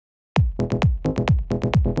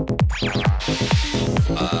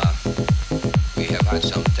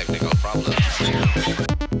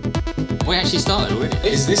actually started already.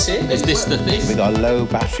 Is this it? Is this the thing? We got a low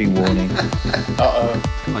battery warning.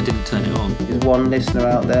 I didn't turn it on. There's one listener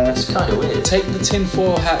out there. It's kind of weird. Take the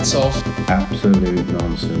tinfoil hats off. Absolute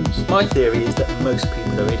nonsense. My theory is that most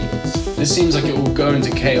people are idiots. This seems like it will go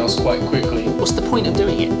into chaos quite quickly. What's the point of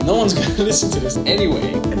doing it? No one's going to listen to this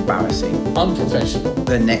anyway. Embarrassing. Unprofessional.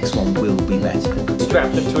 The next one will be better.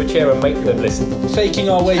 Strap them to a chair and make them listen. Faking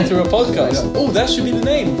our way through a podcast. Oh, that should be the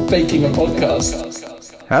name. Faking a podcast.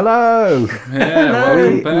 Hello! Yeah,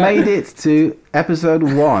 We made it to episode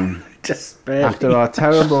 1 Just barely. after our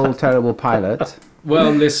terrible pilot.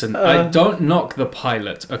 Well, listen, I don't knock the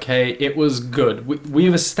pilot, okay? It was good.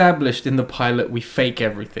 We've established in the pilot we fake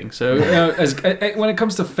everything. So when it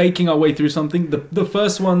comes to faking our way through something, the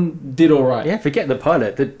first one did all right. Yeah, forget the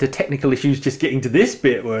pilot. The technical issues just getting to this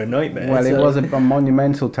bit were a nightmare. Well, it was a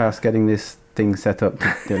monumental task getting this thing set up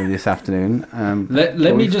this afternoon.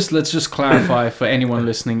 Let's just clarify for anyone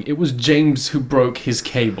listening. It was James who broke his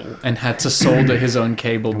cable and had to solder his own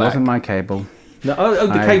cable It back. wasn't my cable. No,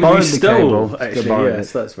 the I cable borrowed you the stole. cable, Actually, borrowed yes,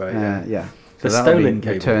 it. that's right. Yeah. The So that'll stolen be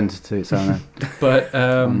cable. returned to its owner But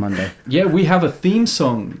on Monday. yeah, we have a theme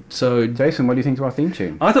song. So Jason, what do you think to our theme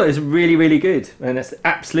tune? I thought it was really, really good, and that's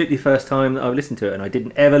absolutely the first time that I've listened to it, and I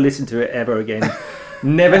didn't ever listen to it ever again.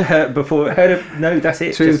 Never heard before. Heard of? No, that's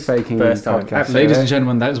it. Truth just faking first time. podcast. Absolutely. ladies and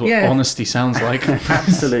gentlemen, that is what Yeah. honesty sounds like.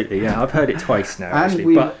 Absolutely, yeah. I've heard it twice now, And actually,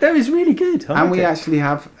 we- but that was really good. I And liked we it. actually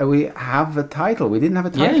have a title. We didn't have a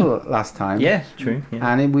title last time. Yeah, true.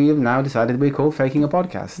 Yeah. And we have now decided we're called Faking a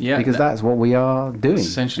Podcast. Yeah, Because that's what we are doing.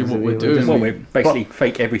 essentially That's what we're just- doing. Well, we basically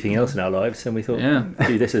fake everything else in our lives, and we thought Yeah.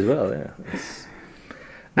 do this as well. Yeah.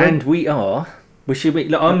 And we are. Well, should we?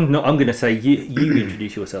 Look, I'm not. I'm going to say you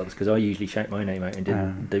introduce yourselves because I usually shout my name out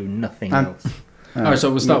and do nothing and- else. All right, so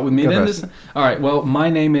we'll start with me go then. first. All right, well, my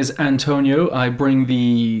name is Antonio. I bring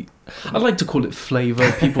the... I like to call it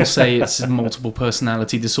flavor. People say it's multiple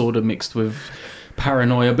personality disorder mixed with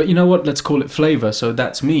paranoia. But you know what? Let's call it flavor. So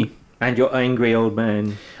that's me. And your angry old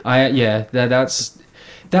man. That's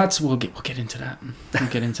we'll get into that. We'll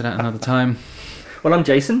get into that another time. Well, I'm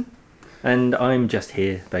Jason, and I'm just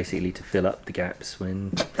here basically to fill up the gaps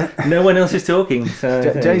when no one else is talking. So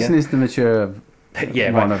there you Jason go. is the mature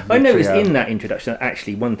Yeah, one right. of the I noticed trio. in that introduction,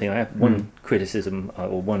 actually, one thing I have, one criticism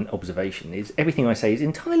or one observation is everything I say is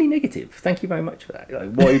entirely negative. Thank you very much for that. Like,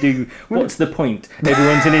 what's the point?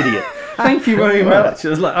 Everyone's an idiot. Thank you very much. I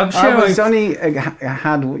was like, I'm sure I was I only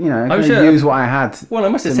had, I'm sure- use what I had. well, I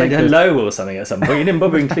must have to said make it- hello or something at some point. You didn't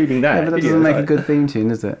bother including that. Yeah, but that did you? doesn't make a Like- good theme tune,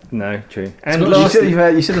 does it? No, true. And got- You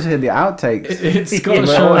lastly, you should have heard the outtakes. It's got to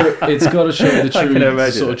Yeah. show. It's got to show the I can true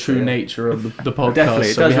imagine sort of it, true yeah. nature of the podcast. definitely,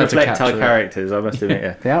 it so we does had to reflect our capture it. characters, I must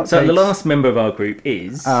admit. The Yeah. outtakes. So the last member of our group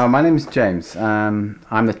is... My name is James.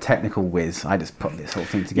 I'm the technical whiz. I just put this whole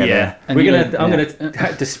thing together. yeah, And I'm you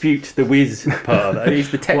gonna dispute the whiz part. Of that. He's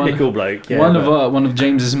the technical bloke. Yeah, one but- of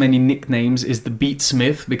James's many nicknames is the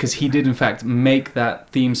Beatsmith because he did in fact make that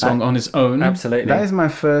theme song on his own. Absolutely. That is my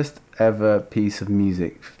first ever piece of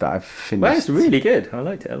music that I've finished. Well, it's really good. I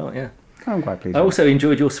liked it a lot. Yeah. I'm quite pleased. I with also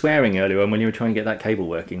enjoyed your swearing earlier on when you were trying to get that cable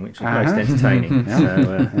working, which was most Uh-huh. entertaining.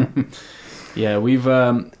 So, Yeah,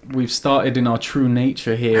 we've started in our true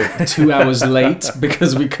nature here 2 hours late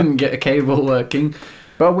because we couldn't get a cable working.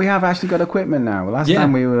 But we have actually got equipment now. Last Yeah.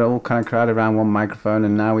 time we were all kind of crowded around one microphone,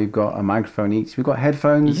 and now we've got a microphone each. We've got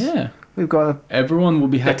headphones. Yeah. We've got Everyone will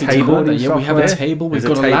be happy to table, hear that. Yeah, we have a software. table. We've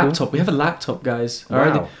There's got a a table. laptop. We have a laptop, guys. Wow.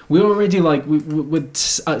 Already, we're already like we're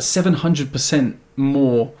 700%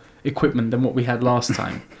 more equipment than what we had last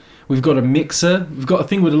time. We've got a mixer. We've got a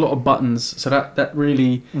thing with a lot of buttons, so that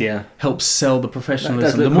really yeah. helps sell the That professionalism.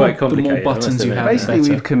 does The look more, quite complicated, I must buttons you admit. have, the basically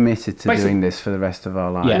better. we've committed to Basically- doing this for the rest of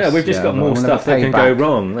our lives. Yes. No, we've just got but more we'll stuff never that pay can go back.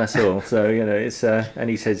 wrong. That's all. So it's and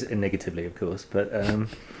he says negatively, of course, but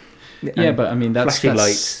Yeah, but I mean that's flashing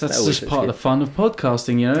lights, that's that always just looks part of good. the fun of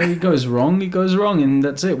podcasting. You know, it goes wrong, and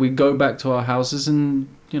that's it. We go back to our houses and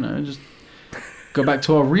just go back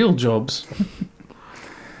to our real jobs.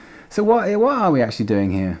 So what are we actually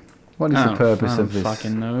doing here? What is the purpose I don't of this?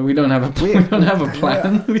 fucking know. We don't have a we don't have a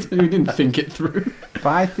plan. we didn't think it through. But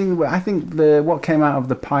I think what came out of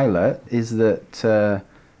the pilot is that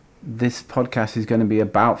this podcast is going to be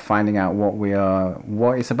about finding out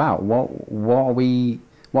what it's about,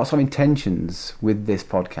 what's our intentions with this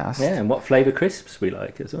podcast. yeah, and what flavour crisps we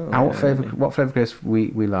like as well. And what flavour crisp we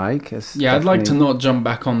like. It's Yeah, I'd like to definitely- not jump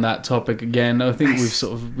back on that topic again. I think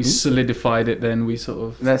we solidified it. Then we sort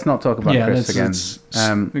of Let's not talk about crisps again.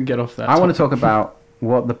 let's get off that. I want to topic. talk about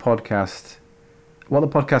what the podcast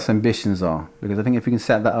ambitions are, because I think if we can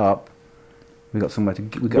set that up, we've got somewhere to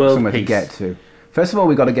World somewhere to peace. get to. First of all,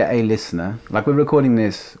 we got to get a listener. Like, we're recording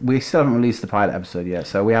this. We still haven't released the pilot episode yet,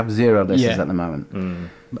 so we have 0 listeners at the moment.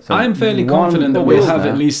 So I'm fairly one confident that we'll listener- have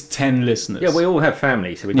at least 10 listeners. Yeah, we all have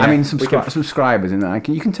families, so we I can, mean, we can- subscribers in there.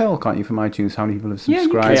 You can tell, can't you, from iTunes how many people have Yeah, you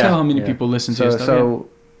subscribed? can tell how many Yeah. people listen to your stuff. So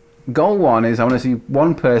goal 1 is I want to see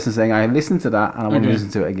one person saying I listened to that and I want to Okay. listen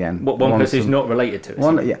to it again. what one person who's not related to us.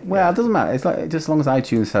 One, yeah. Well, it doesn't matter. It's like just as long as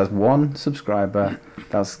iTunes has one subscriber,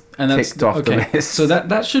 that's ticked off the list. So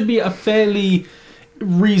that should be a fairly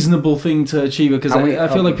reasonable thing to achieve, because And we- I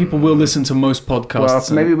feel like people will listen to most podcasts. Well,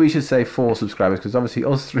 and maybe we should say 4 subscribers because obviously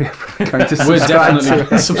us 3 are probably going to we're subscribe to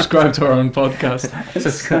definitely it. subscribed to our own podcast.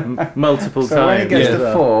 Just multiple So when it times. gets Yeah.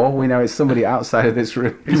 to 4, we know it's somebody outside of this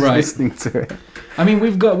room who's Right. listening to it. I mean,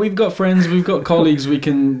 we've got friends, we've got colleagues we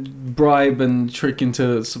can bribe and trick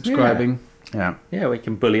into subscribing. Yeah. Yeah, we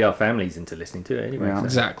can bully our families into listening to it anyway. Yeah.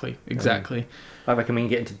 So Exactly. I reckon we can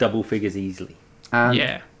get into double figures easily. And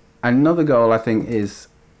Yeah. another goal I think is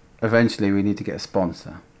eventually we need to get a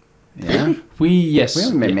sponsor. Yeah. We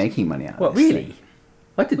haven't been making money out of What, this really? thing.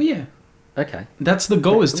 I did. Well, yeah. Okay. That's the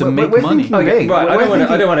goal, is to We're- make we're money. thinking- Okay, big. right. I We're don't want to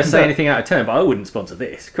thinking say that- anything out of turn, but I wouldn't sponsor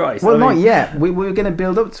this. Christ. Well, I not mean, yet. We're going to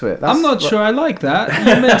build up to it. I'm not sure I like that.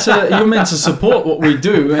 You're meant to support what we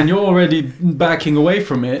do, and you're already backing away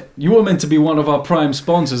from it. You were meant to be one of our prime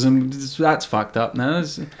sponsors, and that's fucked up now.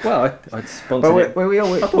 Well, I'd sponsor But it. we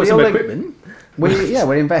all, I bought we some all equipment.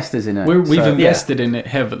 we're investors in it. We've So, invested in it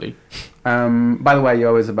heavily. by the way, you're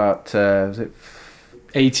always about was it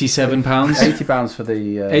 £87. £80 for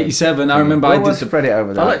the 87. I remember I we'll did the spread it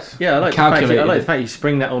over I that. like the fact you, Calculated I like it. the fact you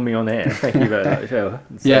spring that on me on air. Thank you very much. So,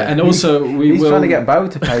 yeah, and also we He's will. trying to get Bo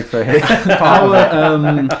to pay for it. Part of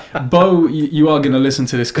it. Our Bo, you are going to listen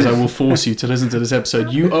to this because I will force you to listen to this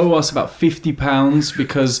episode. You owe us about £50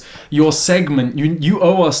 because your segment, you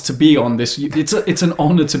owe us to be on this. It's an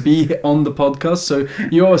honour to be on the podcast, so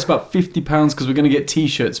you owe us about £50 because we're going to get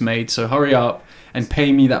T-shirts made. So hurry up and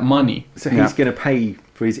pay me that money. so he's going to pay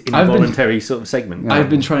for his I've been- involuntary sort of segment. Yeah. I've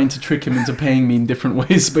been trying to trick him into paying me in different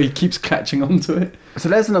ways, but he keeps catching on to it. So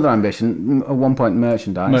there's another ambition. At one point,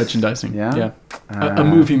 Merchandising, Yeah. A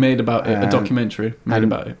movie made about it, a and- documentary made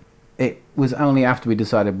and- about it. It was only after we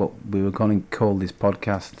decided what we were going to call this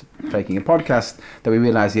podcast, Faking a Podcast, that we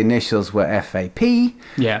realised the initials were FAP.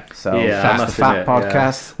 Yeah. So Yeah, I Fast the must Fat admit, yeah.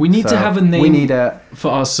 Podcast. We need to So have a name. We need a For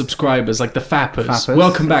our subscribers, like the Fappers. Fappers.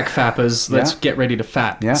 Welcome back, Fappers. Let's Yeah. get ready to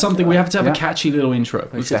fap. Yeah. Something we have to have Yeah. a catchy little intro.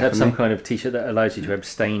 We should have some Definitely. kind of T-shirt that allows you to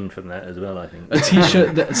abstain from that as well. I think. A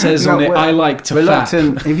T-shirt that says No, on it, we're "I like to fap."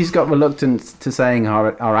 reluctant. If he's got reluctance to saying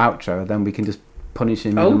our outro, then we can just punish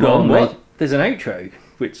him. Hold even more on, and what? make- There's an outro,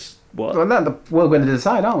 which what? Well, we're going to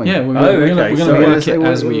decide, aren't we? Yeah, we're Oh, gonna, we're okay, gonna sorry. work it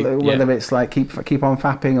as we. Whether Yeah. it's like keep on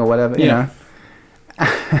fapping or whatever, you Yeah.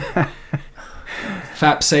 know.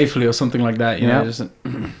 Fap safely or something like that. You know, Yeah. just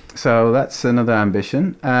So that's another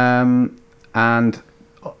ambition, and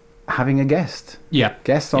having a guest yeah.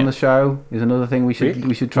 on Yeah. the show is another thing we should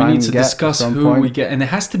Really? try We need and to get discuss at some who point. we get, and it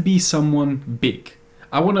has to be someone big.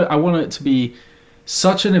 I want it to be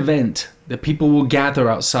such an event that people will gather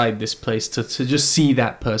outside this place to just see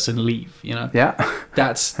that person leave. You know, Yeah,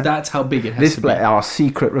 that's how big it has this to be. our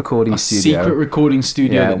secret recording A studio. secret recording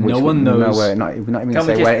studio that which no one knows. Nowhere, not even Can we say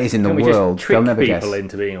just- where it is in the can we just world. trick They'll never guess. people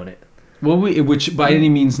into being on it. Well, which by any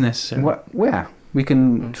means necessary. Where we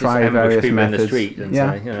can Just try ambush various people methods. in the street and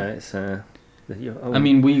yeah. say, you know, it's. I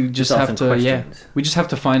mean, we just ask have them to, questions. we just have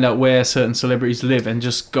to find out where certain celebrities live and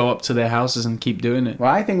just go up to their houses and keep doing it. Well,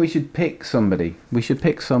 I think we should pick somebody. We should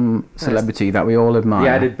pick some celebrity that we all admire. the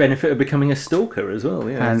added benefit of becoming a stalker as well.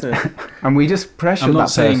 Yeah, And- so- and we just pressure I'm that not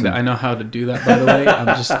saying person. that I know how to do that, by the way. I'm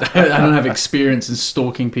just, I don't have experience in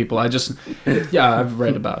stalking people. I've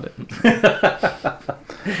read about it.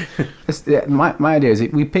 My idea is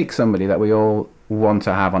if we pick somebody that we all want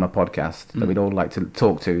to have on a podcast, that we'd all like to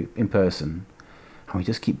talk to in person, and we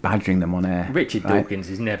just keep badgering them on air. Richard right? Dawkins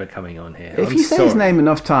is never coming on here. If I'm you say sorry. his name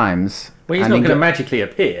enough times, well, he's and not he going to go- magically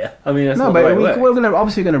appear. I mean, that's No, not the way but it works. we're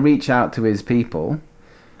obviously going to reach out to his people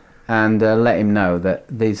and let him know that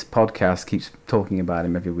this podcast keeps talking about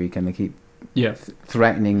him every week, and they keep Yeah.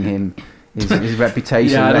 threatening him, his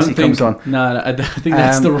reputation, Yeah, I unless don't he think. comes on. No, I don't think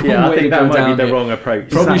that's the wrong Yeah, I way to think go that might down. be the here. wrong approach.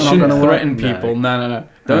 Probably Is that not shouldn't gonna work? threaten No. people. No.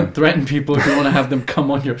 Don't threaten people if you want to have them come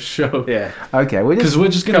on your show. Yeah, Okay, we Because just we're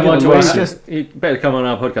just going come to on get to a us. us. lawsuit. Just- You better come on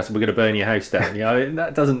our podcast, and we're going to burn your house down. You know,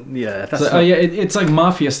 that doesn't. Yeah, that's. So, not- it's like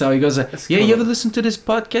mafia style. He goes, That's yeah, cool. you ever listen to this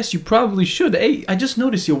podcast? You probably should. Hey, I just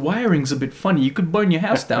noticed your wiring's a bit funny. You could burn your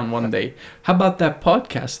house down one day. How about that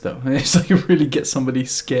podcast, though? And it's like you really get somebody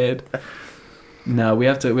scared. No, we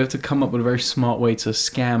have to come up with a very smart way to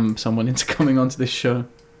scam someone into coming onto this show.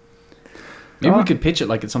 Maybe we Oh. could pitch it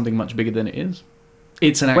like it's something much bigger than it is.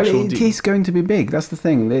 It's an actual Well, it is going to be big. That's the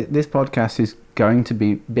thing. This podcast is going to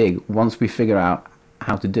be big once we figure out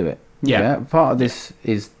how to do it. Yeah. Part of this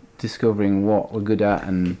is discovering what we're good at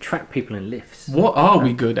and... Track people in lifts. What are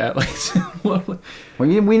we good at? Like, Well,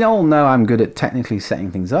 we all know I'm good at technically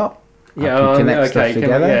setting things up. Yeah, I can connect okay. stuff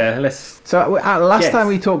together. Yeah, let's. So last Yes. time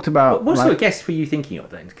we talked about... What like, sort of guests were you thinking of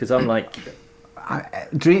then? Because I'm like,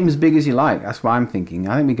 dream as big as you like. That's what I'm thinking.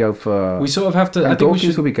 I think we go for... we sort of have to. I Grant think we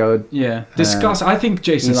Dawkins should. will be good. Yeah, discuss. I think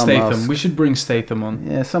Jason Elon Statham. Musk. We should bring Statham on.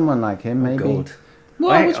 Yeah, someone like him, maybe. God.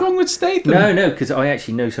 What? What's wrong with Statham? No, because I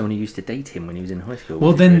actually know someone who used to date him when he was in high school.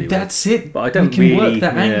 Well, which is then really that's it. But I don't we can really- work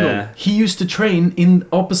that yeah. angle. He used to train in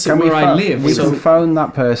opposite Can where I live. We So can phone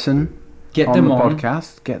that person get on them the on.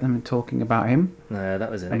 podcast, get them talking about him. weird. No, that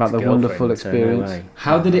was an About the ex-girlfriend, wonderful so experience. No way.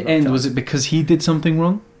 How did No, it not end? a Was chance. it because he did something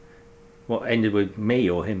wrong? What ended with me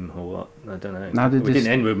or him or what? I don't know. Now did It this-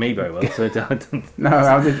 didn't end with me very well. So I don't. No,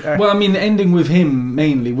 how did... Well, I mean, ending with him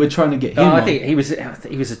mainly. We're trying to get him. No, I on. think he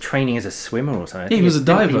was a training as a swimmer or something. I He think was a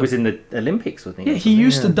diver. He was in the Olympics, wasn't he? Yeah, or he something?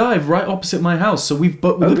 used to dive right opposite my house. So we've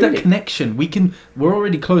look at really? that connection. We're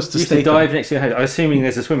already close to He used to Statham. dive next to your house. I'm assuming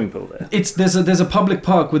there's a swimming pool there. There's a public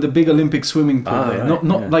park with a big Olympic swimming pool Ah, there.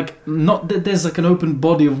 right, Not that there's like an open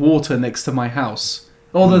body of water next to my house.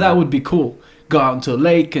 Although that would be cool. Go out into a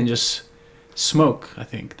lake and just smoke. I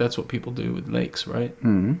think that's what people do with lakes, right?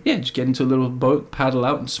 Mm. Yeah, just get into a little boat, paddle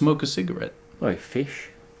out, and smoke a cigarette. Oh, fish.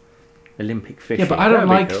 Olympic fishing. Yeah, but I don't That'd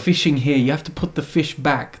be like cool. fishing here. You have to put the fish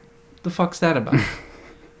back. The fuck's that about?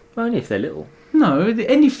 Only if they're little. No,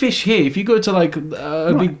 any fish here. If you go to like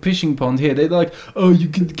a big fishing pond here, they're like, "Oh, you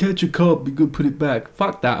can catch a carp, you go put it back."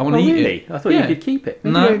 Fuck that! I want Oh, to eat really? it. I thought Yeah. you could keep it.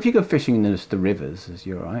 No. If you go fishing in the rivers,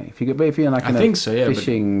 you're all right. If you're like I in a think so. Yeah. but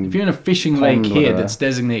fishing... if you're in a fishing pond lake or here whatever. that's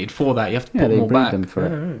designated for that, you have to Yeah, put they more breed back. them for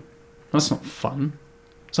it. Oh. That's not fun.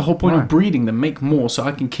 It's the whole point Why? of breeding them. Make more so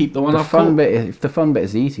I can keep the one I've caught. If the fun bit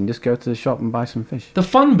is eating, just go to the shop and buy some fish. The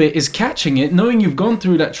fun bit is catching it, knowing you've gone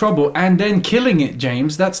through that trouble, and then killing it,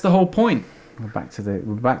 James. That's the whole point. We're back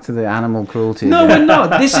to the animal cruelty. No, again. we're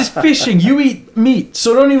not. This is fishing. You eat meat,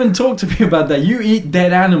 so don't even talk to me about that. You eat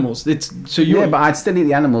dead animals. Yeah, but I'd still eat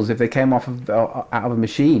the animals if they came off of out of a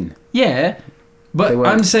machine. Yeah, but They weren't.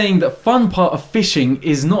 I'm saying the fun part of fishing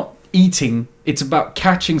is not eating. It's about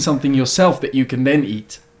catching something yourself that you can then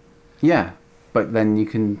eat. Yeah, but then you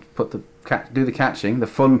can do the catching, the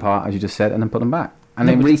fun part, as you just said, and then put them back, and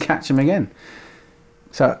then but it's- re-catch them again.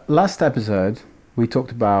 So last episode we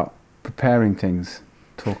talked about preparing things.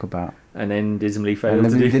 And then dismally failed And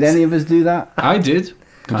to do did this. any of us do that? I did.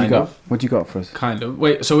 What you got for us? Kind of.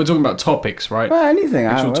 Wait, so we're talking about topics, right? Well, anything.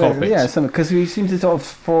 Actual topics. Yeah, because we seem to sort of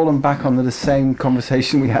fallen back onto the same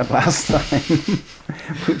conversation we had last time,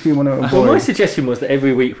 which we want to avoid. Well, my suggestion was that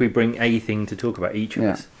every week we bring a thing to talk about each of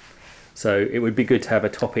Yeah. us. So it would be good to have a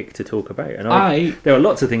topic to talk about. And there are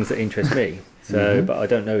lots of things that interest me. So, but I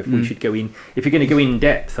don't know if we should go in. If you're going to go in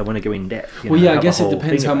depth, I want to go in depth. Well, yeah, I have a guess it whole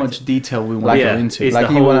depends thing how about much it. detail we want Like, to Yeah, go into. is Like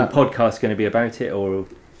the you whole wanna- podcast going to be about it, or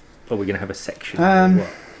are we going to have a section? or what?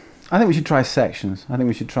 I think we should try sections. I think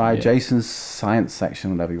we should try Yeah. Jason's science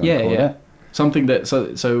section, whatever you want Yeah, to call yeah. it. Something that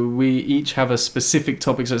so we each have a specific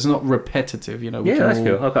topic, so it's not repetitive. You know. We Yeah, can that's all-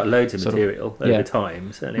 cool. I've got loads of sort of- material yeah. over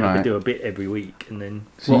time. Certainly, I Right. could do a bit every week, and then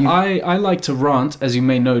So Well, you- I like to rant, as you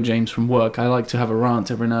may know, James, from work. I like to have a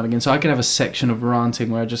rant every now and again. So I can have a section of ranting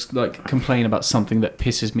where I just like complain about something that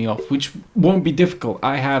pisses me off, which won't be difficult.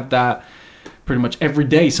 I have that pretty much every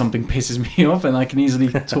day. Something pisses me off, and I can easily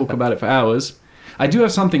talk about it for hours. I do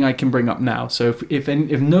have something I can bring up now. So if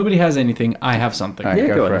nobody has anything, I have something. All right, Yeah,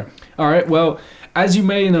 go go for on it. All right. Well, as you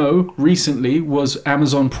may know, recently was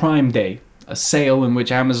Amazon Prime Day, a sale in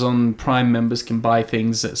which Amazon Prime members can buy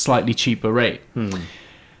things at a slightly cheaper rate.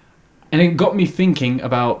 And it got me thinking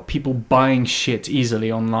about people buying shit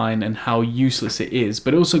easily online and how useless it is.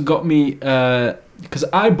 But it also got me, because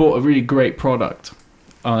I bought a really great product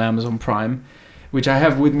on Amazon Prime, which I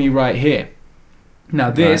have with me right here. Now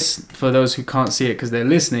this, for those who can't see it because they're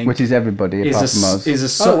listening, Which is everybody apart from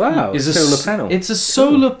us. Oh, wow. is a Solar panel. It's a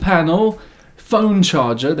solar panel phone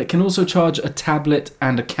charger that can also charge a tablet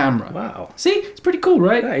and a camera. wow, See, it's pretty cool,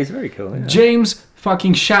 right? that is very cool. Yeah. James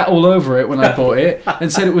fucking shat all over it when I bought it and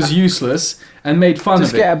said it was useless and made fun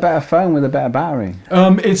Just of get it. a better phone with a better battery.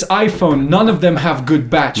 It's iPhone. None of them have good My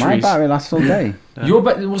batteries. battery lasts all day. Your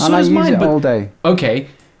well, so and I does use mine. it But all day. okay,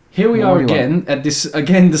 here we What are do you again at this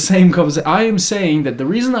the same conversation. I am saying that the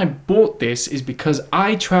reason I bought this is because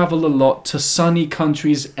I travel a lot to sunny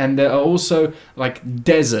countries, and there are also like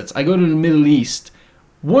deserts. I go to the Middle East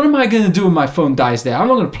What am I going to do when my phone dies there? I'm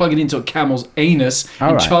not going to plug it into a camel's anus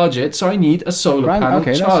and Alright. charge it, so I need a solar panel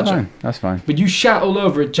Okay, charger. that's fine. But you shat all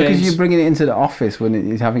over it, James. Because you're bringing it into the office when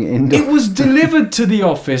it's having it indoors. It was delivered to the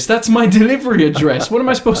office. That's my delivery address. What am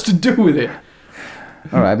I supposed to do with it?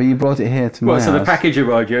 All right, but you brought it here to my Well, so the house. package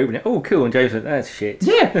arrived, you open it, oh cool, and James went, that's shit.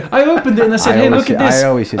 Yeah, I opened it and I said, I hey, always look at shit- this. I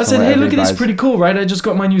always shit I on said, hey, whatever look he at this, buys. pretty cool, right? I just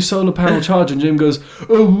got my new solar panel charger. And Jim goes,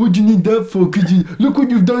 oh, what do you need that for? Look what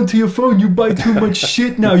you've done to your phone. You buy too much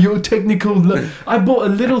shit now. You're technical. I bought a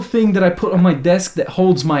little thing that I put on my desk that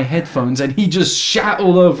holds my headphones, and he just shat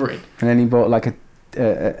all over it. And then he bought like a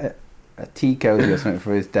tea cozy or something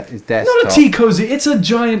for his desktop. Not a tea cozy. It's a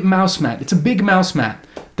giant mouse mat. It's a big mouse mat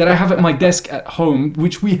that I have at my desk at home,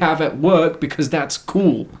 which we have at work because that's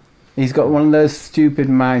cool. He's got one of those stupid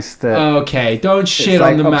mice that... Okay, don't shit it's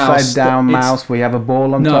like on the mouse. upside down It's- mouse where you have a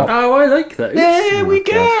ball on No. top. Oh, I like those. There we Oh,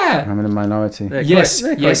 God. go. I'm in a minority. They're Yes,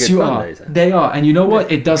 quite yes, good you fun, are. those, They are, and you know what?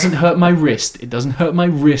 It doesn't hurt my wrist. It doesn't hurt my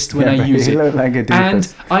wrist when Yeah, I but use you it. look like a doofus.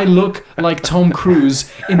 And I look like Tom Cruise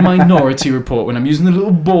in Minority Report when I'm using the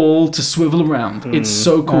little ball to swivel around. It's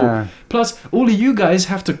so cool. Ah. Plus, all of you guys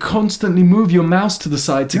have to constantly move your mouse to the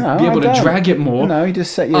side to No, be able I to don't. drag it more. No, you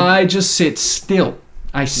just set your... I just sit still.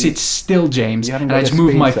 I sit still, James, you haven't and got I just your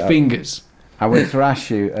move speed my set up. fingers. I would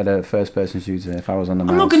thrash you at a first-person shooter if I was on the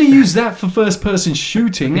mouse. I'm not going to use that for first-person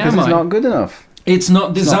shooting, because am it's I? not good enough. It's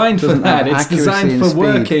not designed for doesn't have that. It's accuracy designed and for speed.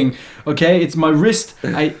 working. Okay, it's my wrist.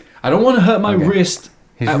 I don't want to hurt my Okay. wrist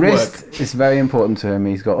His at wrist work. is very important to him.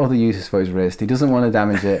 He's got other uses for his wrist. He doesn't want to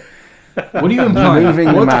damage it. What are you implying? Moving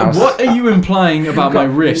the mouse. What are you implying about my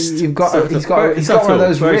wrist? You've got. So- he's very got. He's got one of subtle,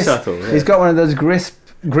 those very wrist. subtle, yeah. He's got one of those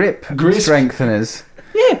grip Grisp? strengtheners.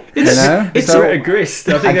 Yeah, You it's know. it's So- a grist.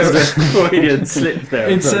 I think there was a Freudian slip there.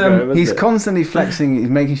 It's, He's constantly flexing. He's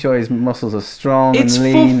making sure his muscles are strong it's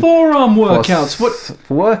and for lean. forearm For workouts. What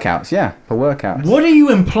For workouts, yeah, for workouts. what are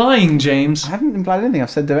you implying, James? I haven't implied anything. I've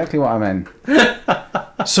said directly what I meant.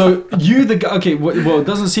 So you the guy? Okay, well, it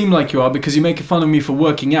doesn't seem like you are because you're making fun of me for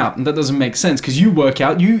working out, and that doesn't make sense because you work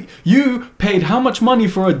out. You paid how much money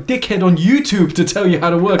for a dickhead on YouTube to tell you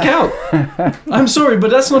how to work out? I'm sorry,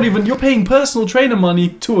 but that's not even. You're paying personal trainer money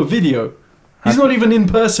to a video. He's not even in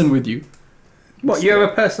person with you. What, you're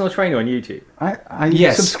a personal trainer on YouTube? I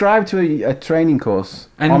Yes. subscribe to a training course,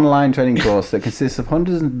 And- online training course that consists of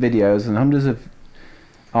hundreds of videos and hundreds of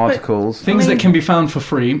articles. Things mean- that can be found for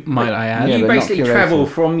free, might I add. Yeah, you but not basically curated. travel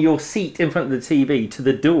from your seat in front of the TV to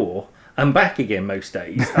the door and back again most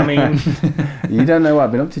days. I mean, You don't know what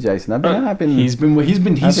I've been up to, Jason. I've been He's been I've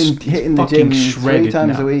been hitting the fucking gym shredded 3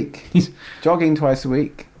 times now. a week, He's- jogging twice a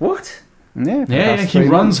week. what? Yeah, for the Yeah, past he 3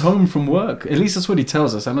 runs months. home from work. At least that's what he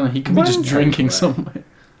tells us. I don't know. He could be just Runs drinking home somewhere.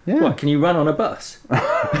 Yeah, What, can you run on a bus?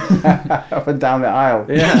 up and down the aisle.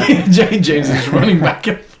 Yeah. James is running back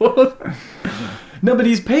and forth. No, but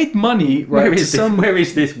he's paid money right Where to is, some. where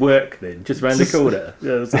is this work then? Just round the Just- corner?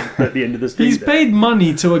 At the end of the street? He's there. paid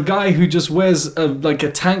money to a guy who just wears like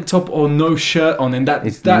a tank top or no shirt on, and that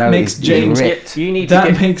makes he's James. ripped. You need That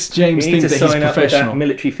to get, makes James you need think to that he's sign up with that professional.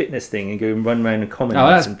 military fitness thing and go and run around and comment. Oh,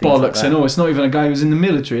 that's and things like bollocks! that. I know it's not even a guy who's in the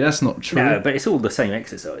military. That's not true. No, but it's all the same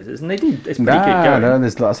exercises, and they do. It's pretty Nah, good going. no,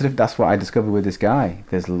 there's lots of. That's what I discovered with this guy.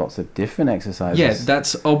 There's lots of different exercises. Yeah,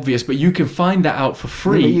 that's obvious, but you can find that out for Yeah,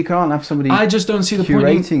 free. but you can't have somebody I just don't see the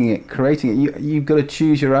point. In, curating it. You've got to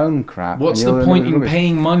choose your own crap. what's and the you're point in rubbish.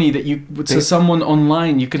 paying money that you to someone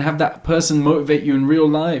online? You can have that person motivate you in real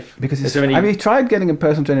life. Because Is it's, there any- have you tried getting a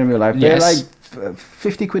personal trainer in real life? Yes. They're like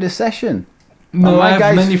 50 quid a session. No, my I have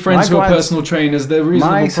guys- many friends my who are guys- personal trainers. They're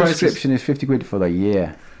reasonable My prices. subscription is 50 quid for the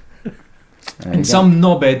year. There you And go. some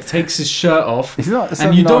knobhead takes his shirt off, It's not some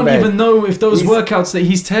and you don't knobhead. even know if those He's- workouts that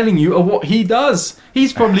he's telling you are what he does.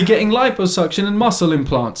 He's probably getting liposuction and muscle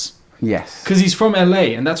implants Yes. because he's from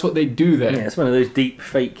LA, and that's what they do there. Yeah, it's one of those deep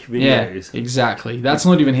fake Yeah, videos. exactly. That's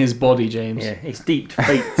not even his body, James. Yeah, it's deep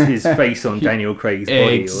faked his face on Daniel Craig's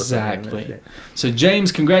body. Exactly. Or something. So,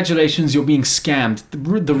 James, congratulations, you're being scammed.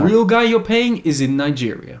 The real guy you're paying is in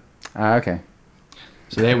Nigeria. Okay.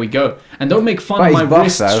 So there we go. And don't make fun But of he's my buff,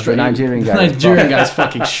 wrist. though. The straight- Nigerian guy The is Nigerian buff. guy's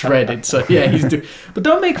fucking shredded. So yeah, he's doing. But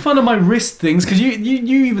don't make fun of my wrist things because you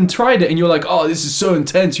even tried it and you're like, oh, this is so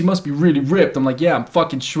intense. You must be really ripped. I'm like, yeah, I'm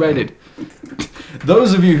fucking shredded.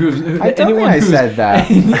 Those of you who I don't think I said that.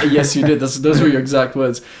 Yes, you did. Those were your exact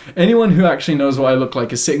words. Anyone who actually knows what I look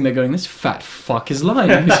like is sitting there going, this fat fuck is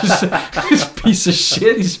lying. He's just this piece of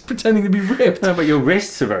shit. He's pretending to be ripped. No, but your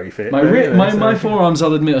wrists are very fit. My forearms,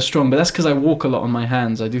 I'll admit, are strong, but that's because I walk a lot on my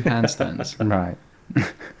hands. I do handstands. Right.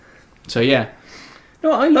 So yeah.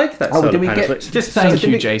 No, I like that. Oh, solar did we panels, get- but just Thank Did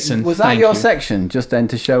you, we- Jason. Was that Thank your you. section, just then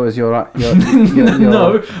to show us your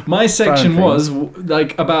No, my section thing. was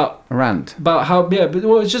like about rant? how but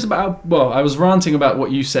it's just about I was ranting about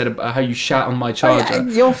what you said about how you shat on my charger.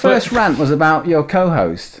 Your first rant was about your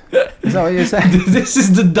co-host. Is that what you're saying? This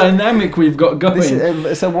is the dynamic we've got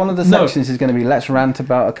going. So one of the No. sections is going to be let's rant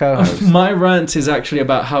about a co-host. My rant is actually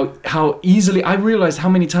about how easily I realized how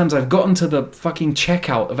many times I've gotten to the fucking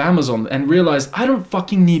checkout of Amazon and realized I don't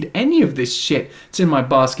fucking need any of this shit. It's in my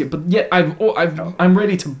basket, but yet I'm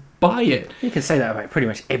ready to buy it. You can say that about pretty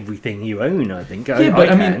much everything you own, I think. Yeah, but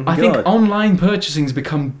I think God. online purchasing's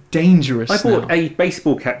become dangerous I bought now. a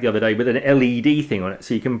baseball cap the other day with an LED thing on it,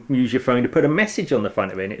 so you can use your phone to put a message on the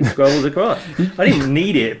front of it, and it scrolls across. I didn't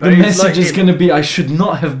need it, but The it was message like is going to be, I should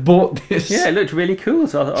not have bought this. Yeah, it looked really cool,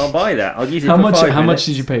 so I'll buy that. I'll use it How for much? 5 How much minutes.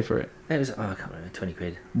 did you pay for it? It was, I can't remember, 20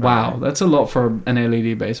 quid. Wow, that's a lot for an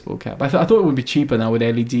LED baseball cap. I thought it would be cheaper now with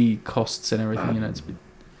LED costs and everything. You know, it's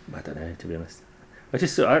I don't know, to be honest. I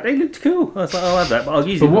just thought they looked cool. I was like, I'll have that, but I'll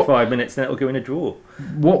use But it what- for 5 minutes, and it'll go in a drawer.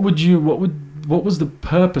 what was the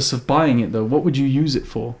purpose of buying it though? What would you use it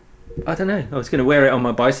for? I don't know. I was going to wear it on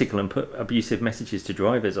my bicycle and put abusive messages to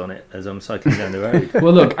drivers on it as I'm cycling down the road.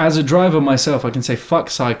 Well, look, as a driver myself, I can say fuck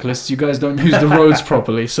cyclists. You guys don't use the roads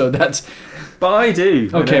properly, so that's But I do.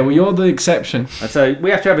 okay. Well, you're the exception. And so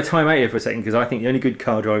we have to have a time out here for a second because I think the only good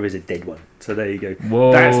car driver is a dead one. So there you go.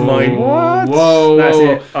 Whoa, That's mine. What? Whoa, That's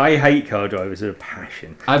whoa. it. I hate car drivers with a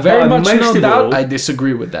passion. I very But much most no of doubt. all- I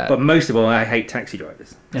disagree with that. But most of all, I hate taxi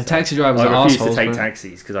drivers. Yeah, taxi drivers I are refuse assholes. to take bro.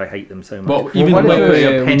 taxis because I hate them so much. Well, even what if wait, it was wait, a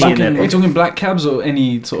wait, penny in their we're pocket? talking black cabs or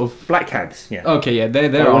any sort of. Black cabs, yeah. Okay, yeah, they're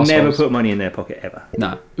I will assholes. never put money in their pocket ever.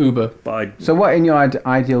 Nah, Uber. But I, So what in your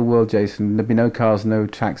ideal world, Jason? There'd be no cars, no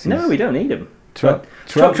taxis. no, we don't need them. Truck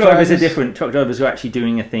Truck drivers are drivers? different. Truck drivers are actually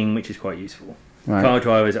doing a thing which is quite useful. Right. Car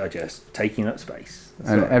drivers are just taking up space. That's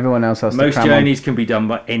And all right. everyone else has Most to cram journeys can be done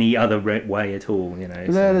by any other way at all. You know. on.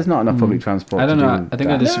 There's not enough public transport. I don't to know. do I think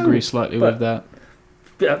I that. disagree No, slightly but- with that.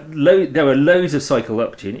 There are loads of cycle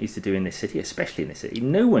opportunities to do in this city, especially in this city.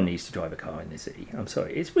 No one needs to drive a car in this city. I'm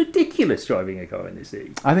sorry, it's ridiculous driving a car in this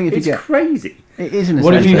city. I think if It's you get, crazy. it is in a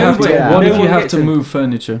What if sense, you though. have to? Yeah. What No if you one have gets to to- move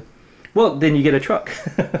furniture? Well, then you get a truck.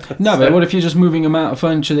 No, but what if you're just moving amount of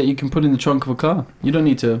furniture that you can put in the trunk of a car? You don't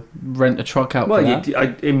need to rent a truck out for Well,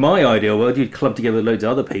 that. in my ideal world, you'd club together loads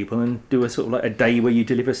of other people and do a sort of like a day where you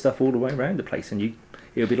deliver stuff all the way around the place, and it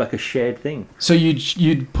would be like a shared thing. So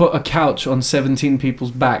you'd put a couch on 17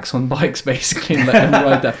 people's backs on bikes, basically, and let them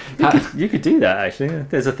ride that. You could do that actually.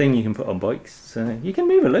 There's a thing you can put on bikes, so you can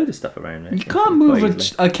move a load of stuff around. You actually, can't move quite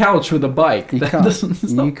easily. a couch with a bike. You That can't, doesn't-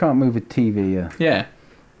 it's not- you can't move a TV. yeah.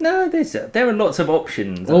 No, there are lots of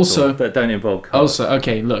options. that's Also- all, that don't involve cars. Also,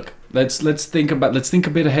 okay, look. Let's think a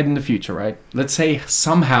bit ahead in the future, right? Let's say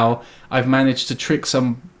somehow I've managed to trick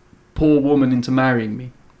some poor woman into marrying me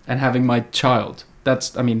and having my child.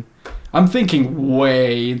 I'm thinking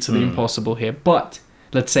way into the impossible here, but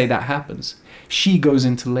let's say that happens. She goes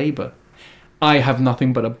into labor. I have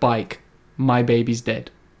nothing but a bike. My baby's dead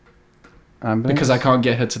Ambulance? because I can't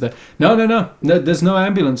get her to the. No. There's no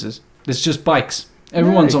ambulances. There's just bikes.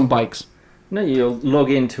 Everyone's No. on bikes. No, you'll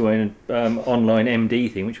log into an online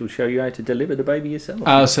MD thing, which will show you how to deliver the baby yourself.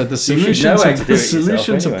 So the should solution know how to to do the it yourself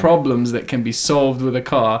solution to anyway. problems that can be solved with a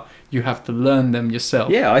car, you have to learn them yourself.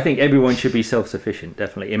 Yeah, I think everyone should be self-sufficient,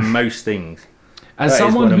 definitely, in most things. As That is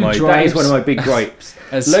someone one of who my, drives, that is one of my big gripes.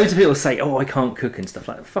 as- Loads of people say, "Oh, I can't cook and stuff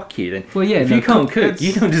like that." Fuck you, then. Well, yeah, if no, you can't cook- cook, that's-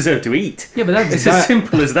 you don't deserve to eat. yeah, but that's It's that, as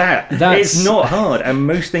simple as that. that's- It's not hard, and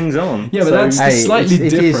most things aren't. Yeah, but So that's- Hey, slightly it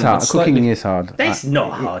is different. hard. It's Cooking slightly- is hard. That's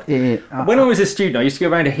not hard. When When I was a student, I used to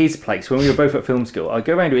go around to his place when we were both at film school. I'd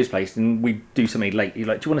go around to his place and we'd do something late. He'd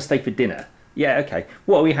like, "Do you want to stay for dinner?" Yeah, okay.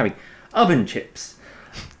 What are we having? Oven chips.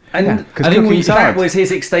 And Yeah, 'cause I think cooking's that hard. was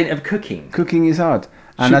his extent of cooking. Cooking is hard.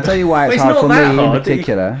 And I tell you why Well, it's it's hard not for that me in hard that you-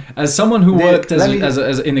 particular. As someone who worked Let me- as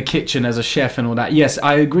in a kitchen as a chef and all that, yes,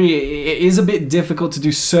 I agree. It is a bit difficult to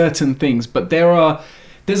do certain things, but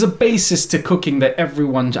there's a basis to cooking that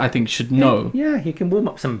everyone I think should know. Yeah, you can warm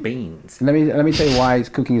up some beans. Let me tell you why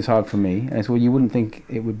cooking is hard for me. And so you wouldn't think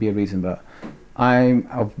it would be a reason, but I'm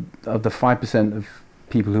of the 5% of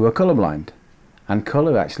people who are colorblind, and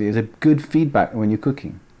color actually is a good feedback when you're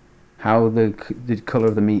cooking. How the color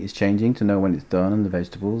of the meat is changing to know when it's done, and the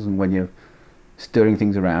vegetables, and when you're stirring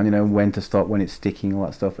things around, you know when to stop, when it's sticking, all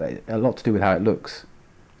that stuff. A lot to do with how it looks,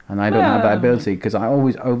 and I don't have that ability because I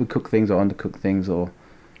always overcook things or undercook things or.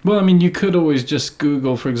 Well, I mean, you could always just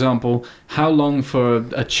Google, for example, how long for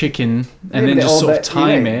a chicken, and then just sort of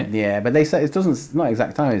time it. Yeah, but they say it doesn't. It's not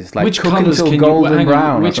exact time. It's like Which cook colours until can golden you?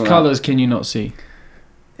 brown. or Which something colours can you not see?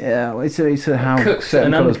 Yeah, well, it's how Cooked certain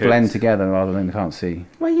and colours uncooked. blend together rather than can't see.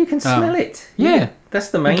 Well, you can smell it. Yeah. That's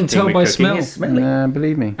the main can thing tell with by cooking smell. is smelling.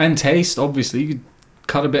 Believe me. And taste, obviously. You could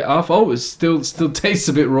cut a bit off. Oh, it still tastes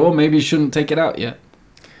a bit raw. Maybe you shouldn't take it out yet.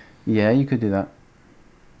 Yeah, you could do that.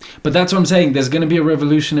 But that's what I'm saying. There's going to be a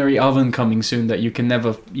revolutionary oven coming soon that you can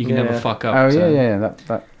never fuck up. Oh so yeah.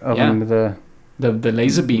 That oven with the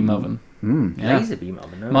laser beam oven. Yeah. Laser beam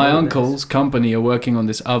oven. Oh, My wow, uncle's company are working on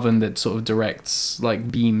this oven that sort of directs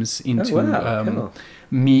like beams into cool.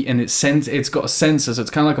 meat, and it's got a sensor, so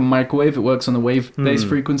it's kind of like a microwave. It works on a wave-based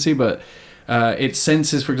frequency, but it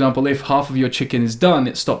senses, for example, if half of your chicken is done,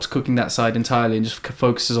 it stops cooking that side entirely and just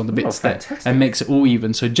focuses on the bits that and makes it all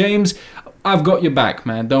even. So James, I've got your back,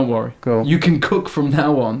 man. Don't worry. Cool. You can cook from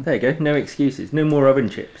now on. There you go. No excuses. No more oven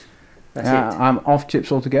chips. That's it. I'm off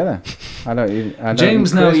chips altogether. I don't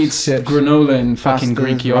James eat now crisps, eats chips. granola and fucking pastas,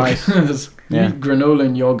 Greek yogurt. rice. You Yeah. eat granola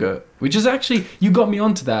and yogurt, which is actually, you got me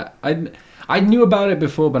onto that. I knew about it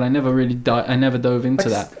before, but I never really I never dove into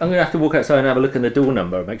that. I'm going to have to walk outside and have a look in the door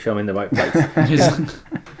number and make sure I'm in the right place.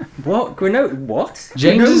 What? Granola? What?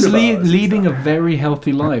 James is Granola bars? leading a very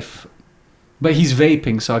healthy life, but he's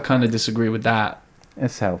vaping, so I kind of disagree with that.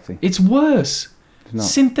 It's healthy. It's worse. It's not.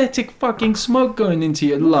 Synthetic fucking smoke going into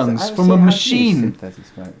your lungs I from say a how do you machine. synthetic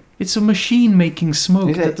smoke? It's a machine making smoke.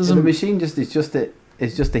 Is That it, doesn't. the machine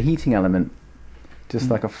it's just a heating element, just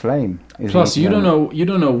like a flame. is a Plus, heating you element.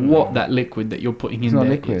 don't know what that liquid that you're putting It's in not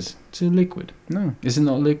there liquid. is. It's a liquid. No, Is it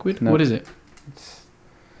not liquid? No. What is it?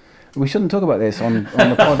 we shouldn't talk about this on the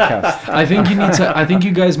podcast. I think you need to. I think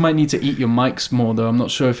you guys might need to eat your mics more, though. I'm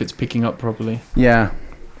not sure if it's picking up properly. Yeah,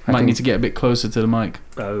 I Might think- need to get a bit closer to the mic.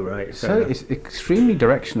 Oh, right. So it's extremely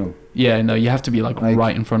directional. Yeah, no, you have to be like Like-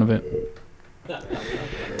 right in front of it.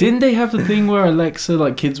 Didn't they have the thing where Alexa,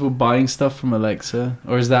 like kids were buying stuff from Alexa,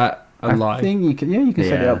 or is that a lie? I think you can. Yeah, you can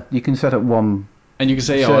set it Yeah. up. You can set up one, And you can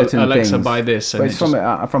say, "Oh, certain Alexa, things, buy this," and but it it's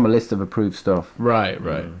just... from a list of approved stuff. right.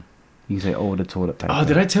 You can say order toilet paper. Oh,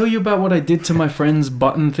 did I tell you about what I did to my friend's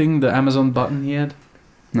button thing, the Amazon button he had?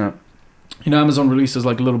 No. You know, Amazon releases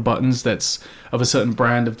like little buttons that's of a certain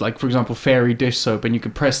brand of, like, for example, Fairy dish soap, and you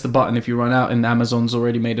can press the button if you run out, and Amazon's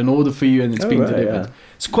already made an order for you, and it's being delivered. Yeah.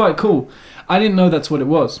 It's quite cool. I didn't know that's what it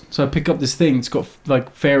was, so I pick up this thing. It's got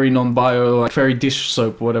like Fairy non-bio, like Fairy dish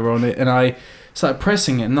soap or whatever on it, and I started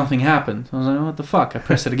pressing it, and nothing happened. I was like, what the fuck? I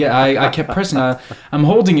pressed it again. I kept pressing. I'm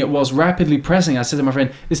holding it whilst rapidly pressing. I said to my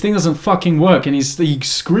friend, "This thing doesn't fucking work," and he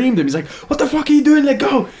screamed at me. He's like, "What the fuck are you doing? Let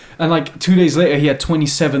go!" And like 2 days later, he had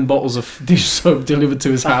 27 bottles of dish soap delivered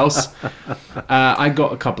to his house. I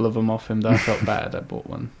got a couple of them off him, though. I felt bad. I bought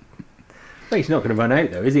one. Well, he's not going to run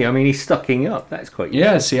out, though, is he? I mean, he's stocking up. That's quite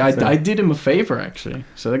Yeah, useful. see, I did him a favour, actually.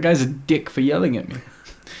 So that guy's a dick for yelling at me.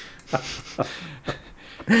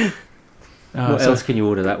 What else can you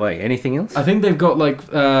order that way? Anything else? I think they've got like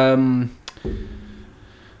I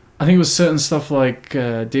think it was certain stuff like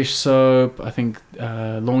dish soap. I think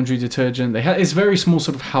laundry detergent. It's very small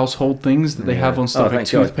sort of household things that they have on stuff like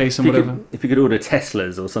thank God. toothpaste and If you whatever. if you could order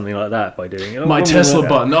Teslas or something like that by doing it. My Tesla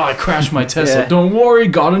button. Oh, I crashed my Tesla. Yeah. Don't worry,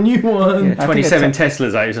 got a new one. Yeah, I think 27 a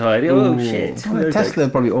Teslas outside. Oh, Ooh. shit. Well, the Tesla will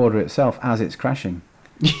probably order itself as it's crashing.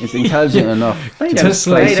 It's intelligent enough They to don't-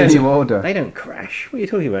 Tesla- place they a don't- new order. They don't crash. What are you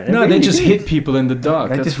talking about? No, They're they really just good. hit people in the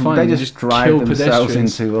dark. They That's just, fine. they They just kill drive themselves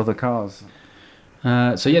pedestrians. into other cars.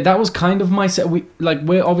 So yeah, that was kind of my set.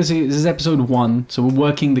 We're obviously, this is episode 1, so we're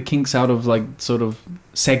working the kinks out of like sort of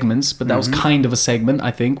segments, but that was kind of a segment.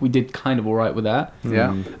 I think we did kind of all right with that.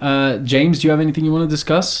 Yeah. James, do you have anything you want to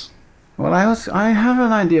discuss? Well, I have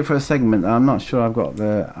an idea for a segment. I'm not sure I've got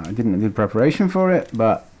I didn't do preparation for it,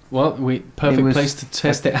 but Well, perfect was- place to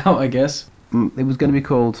test it out, I guess. it was going to be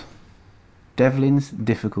called Devlin's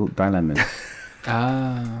Difficult Dilemmas.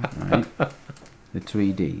 Right? The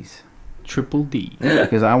 3 Ds. Triple D.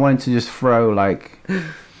 Because I wanted to just throw like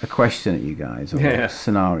a question at you guys or Yeah. a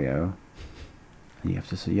scenario. And you have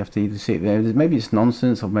to either see it. Maybe it's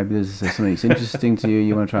nonsense, or maybe there's something that's interesting to you.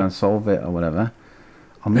 You want to try and solve it, or whatever.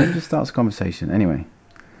 Or maybe just starts a conversation. Anyway,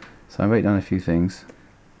 so I wrote down a few things,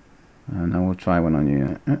 and I will try one on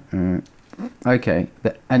you. Okay,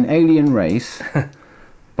 an alien race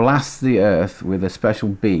blasts the Earth with a special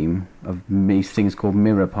beam of these things called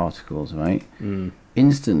mirror particles. Right. Mm.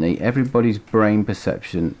 Instantly, everybody's brain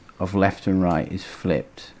perception of left and right is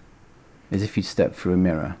flipped, as if you stepped through a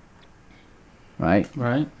mirror. Right.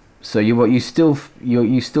 Right. So you still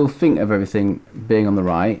think of everything being on the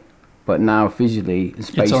right, but now visually and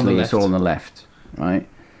spatially it's all on the left. Right.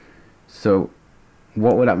 So,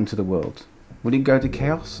 what would happen to the world? Would it go to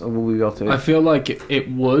chaos, or will we go to? I feel like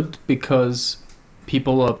it would, because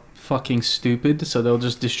people are fucking stupid, so they'll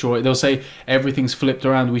just destroy it. They'll say everything's flipped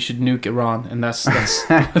around, we should nuke Iran, and that's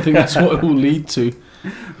I think that's what it will lead to.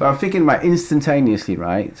 But I'm thinking about instantaneously,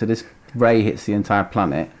 right? So this ray hits the entire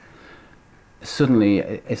planet. Suddenly,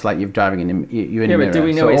 it's like you're driving in. You're in a mirror. Do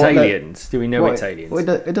we know it's aliens? Do we know it's aliens? Well,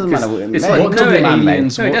 it doesn't matter. It's like what do the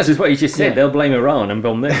aliens? No, it does. It's what you just said. They'll blame Iran and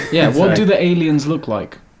bomb them. Yeah, what do the aliens look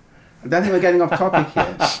like? I don't think we're getting off topic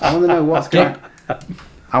here. I want to know what's going.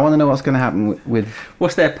 I want to know what's going to happen with.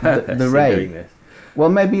 What's their purpose? The ray. In doing this? Well,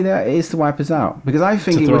 maybe it is to wipe us out, because I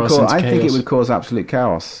think it would cause absolute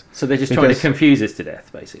chaos. So they're just trying to confuse us to death,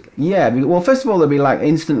 basically. Yeah. Well, first of all, there'll be like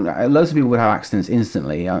instant. Loads of people would have accidents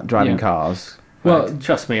instantly driving cars. Well,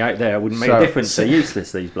 trust me, out there, it wouldn't make a difference. They're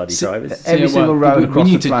useless, these bloody drivers. Every single road across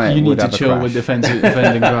the planet you need would to have a chill crash. with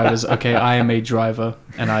offending drivers. Okay, I am a driver,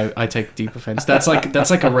 and I take deep offense. That's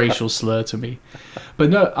like a racial slur to me. But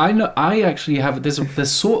no, I actually have.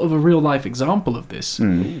 There's sort of a real life example of this.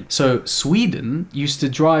 So Sweden used to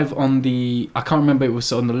drive on the. I can't remember, it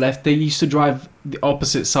was on the left. They used to drive the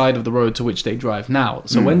opposite side of the road to which they drive now.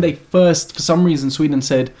 So when they first, for some reason, Sweden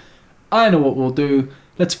said, "I know what we'll do.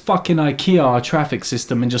 Let's fucking IKEA our traffic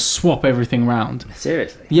system and just swap everything round."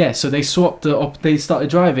 Seriously? Yeah, so they swapped they started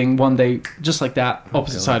driving one day just like that,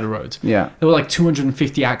 opposite side of the road. Yeah. There were like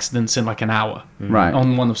 250 accidents in like an hour Right.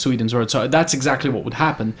 on one of Sweden's roads. So that's exactly what would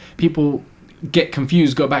happen. People get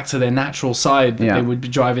confused, go back to their natural side that they would be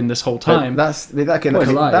driving this whole time. That's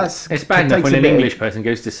It's bad enough when an English person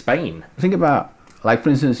goes to Spain. Think about, like, for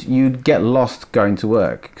instance, you'd get lost going to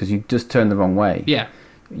work because you just turned the wrong way. Yeah.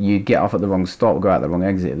 You'd get off at the wrong stop, go out the wrong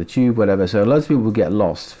exit of the tube, whatever. So loads of people would get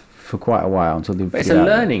lost for quite a while until they. But it's a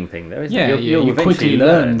learning thing, though, isn't Yeah, it? you quickly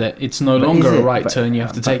learn that it's no longer a right turn. You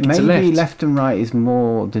have to take it to left. Maybe left and right is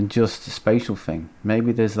more than just a spatial thing.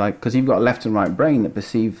 Maybe there's like, because you've got a left and right brain that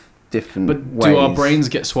perceive different ways. Do our brains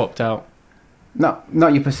get swapped out? Not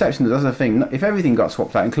your perception. That's the thing. If everything got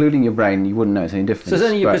swapped out, including your brain, you wouldn't notice any difference. So it's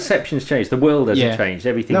only your perceptions change. The world hasn't changed.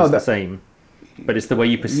 Everything's the same. But it's the way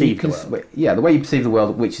you perceive the world. Yeah, the way you perceive the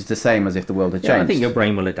world, which is the same as if the world had changed. I think your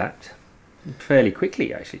brain will adapt fairly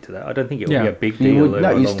quickly, actually, to that. I don't think it will be a big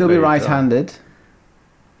deal. You'd still be right-handed.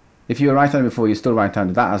 If you were right-handed before, you're still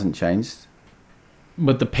right-handed. That hasn't changed.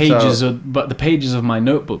 But the pages of my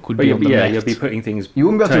notebook would be on the left. You'll be putting things. You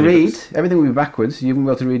wouldn't be able to read. Everything would be backwards. You wouldn't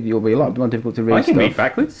be able to read. You'll be a lot more difficult to read. I can read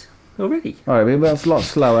backwards already. All right, but it's a lot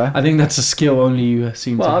slower. I think that's a skill only you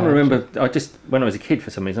seem to have. Well, I remember, when I was a kid, for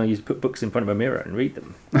some reason, I used to put books in front of a mirror and read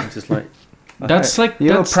them. It's just like...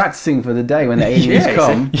 You're practicing for the day when the aliens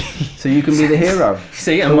come, so you can be the hero.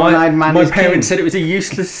 See, and my parents said it was a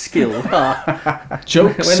useless skill.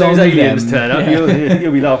 Jokes when those aliens turn up,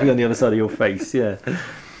 you'll be laughing on the other side of your face. Yeah.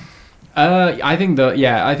 I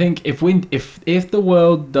think if the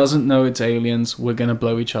world doesn't know it's aliens, we're gonna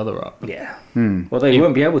blow each other up. Yeah. Well, they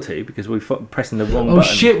won't be able to because we're pressing the wrong button. Oh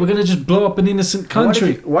shit! We're gonna just blow up an innocent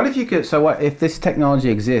country. What if you could? So what if this technology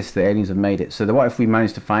exists? The aliens have made it. So what if we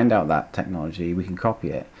manage to find out that technology? We can copy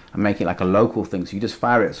it and make it like a local thing. So you just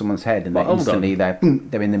fire it at someone's head, and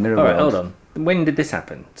they're in the mirror All world. right, hold on. When did this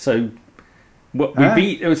happen? So.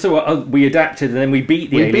 We adapted and then we beat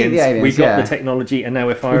the aliens. We got the technology and now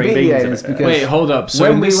we're firing beams. Wait, hold up. So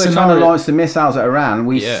when we were trying to launch the missiles at Iran,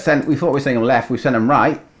 we thought we were sending them left. We sent them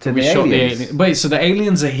right to the aliens. Wait, so the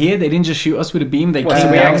aliens are here? They didn't just shoot us with a beam. They came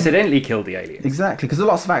we down. accidentally killed the aliens. Exactly, because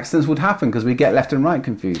lots of accidents would happen because we get left and right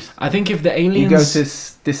confused. I think if the aliens... You go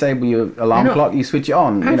to disable your alarm clock, you switch it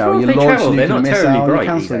on. How you far you they launch travel? a They're not nuclear terribly missile, bright, you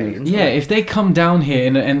cancel these it. aliens. Yeah, if they come down here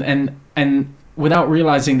and without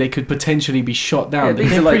realizing they could potentially be shot down,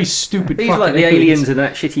 they're pretty stupid. These are like the aliens in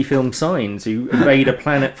that shitty film Signs who invade a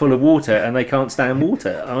planet full of water and they can't stand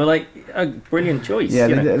water. I'm like, a brilliant choice. Yeah,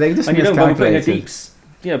 they just and you don't bother putting a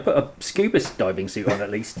miscalculated. put a scuba diving suit on at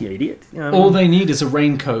least, you idiot. You know what I mean? All they need is a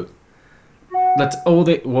raincoat. That's all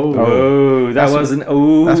they. Whoa! Oh, that wasn't.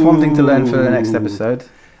 Oh, that's one thing to learn for the next episode.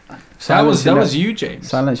 That was you, James.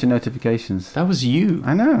 Silence your notifications. That was you.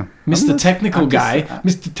 I know. Mr. Technical Guy.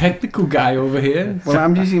 Mr. Technical Guy over here. Well,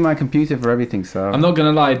 I'm using my computer for everything, so... I'm not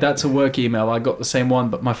going to lie, that's a work email. I got the same one,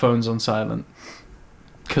 but my phone's on silent.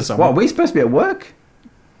 What, are we supposed to be at work?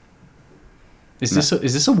 Is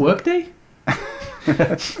this a work day?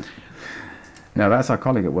 No, that's our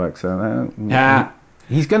colleague at work, so...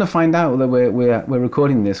 He's going to find out that we're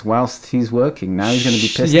recording this whilst he's working. Now he's going to be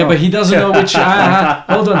pissed off. Yeah, but he doesn't know which...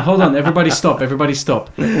 Hold on. Everybody stop.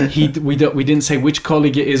 We didn't say which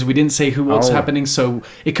colleague it is. We didn't say what's happening. So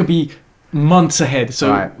it could be months ahead.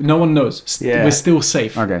 So no one knows. We're still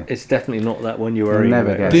safe. Okay. It's definitely not that one you were He'll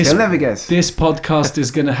never guess. This podcast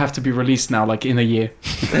is going to have to be released now, like in a year.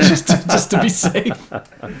 just to be safe.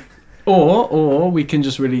 Or we can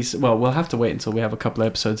just release. Well, we'll have to wait until we have a couple of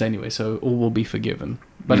episodes anyway, so all will be forgiven.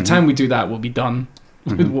 By the time we do that, we'll be done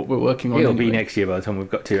with what we're working on. It'll anyway. be next year by the time we've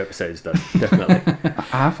got 2 episodes done. Definitely.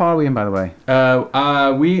 How far are we in, by the way?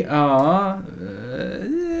 We are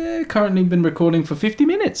currently been recording for 50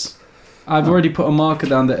 minutes. I've already put a marker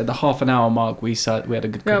down there at the half an hour mark. We had a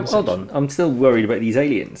good Now, conversation. hold on. I'm still worried about these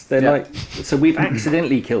aliens. They're so we've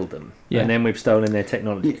accidentally killed them, and then we've stolen their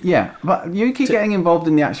technology. Yeah, but you keep getting involved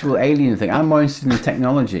in the actual alien thing. I'm more interested in the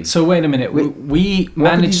technology. So wait a minute. We could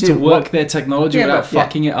managed you to do? work What- their technology Yeah, without but- yeah.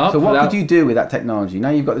 fucking it up. So what without- could you do with that technology?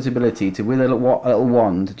 Now you've got this ability to, with a little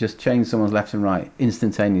wand, just change someone's left and right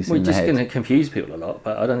instantaneously We're in the just head. going to confuse people a lot,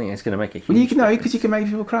 but I don't think it's going to make a huge Well, you can difference. because you can make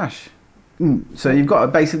people crash. So you've got a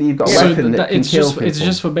weapon So that can it's kill just people. it's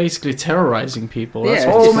just for basically terrorizing people. That's Yeah,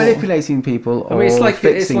 what or it's for. manipulating people, I or mean, it's like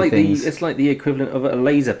fixing things. it's like the equivalent of a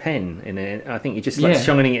laser pen. In it, I think you're just like Yeah.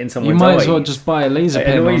 shining it in You someone's might eye. as well just buy a laser It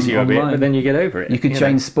pen annoys you a bit, online. but then you get over it. You could know.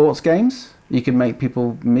 change sports games. You can make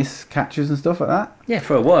people miss catches and stuff like that. Yeah,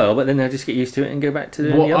 for a while, but then they'll just get used to it and go back to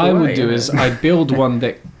doing What the other I would way, do you know. is I build one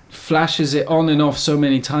that flashes it on and off so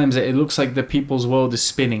many times that it looks like the people's world is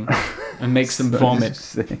spinning and makes them vomit.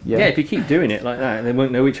 Yeah, if you keep doing it like that, they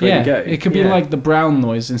won't know which way Yeah, to go. it could be like the brown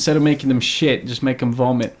noise. Instead of making them shit, just make them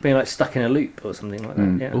vomit. being like stuck in a loop or something like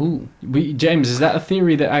that. Yeah. Ooh, James, is that a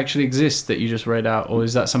theory that actually exists that you just read out, or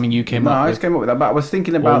is that something you came No, up I with? just came up with that, but I was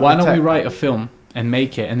thinking Well, about. why the don't we tech- write a film and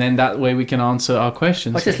make it, and then that way we can answer our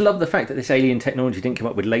questions? I just love the fact that this alien technology didn't come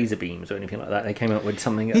up with laser beams or anything like that. They came up with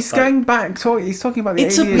something. He's that's like, going back. He's talking about the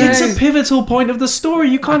It's aliens. a pivotal point of the story.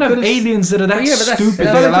 You can't have could've- aliens that are that Yeah, but that's- stupid.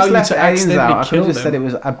 If They I allow just you left to the aliens accidentally out, I could kill have just said it them.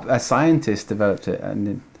 was a scientist developed it, and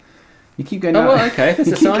then you keep going. Oh, out- well, okay, if it's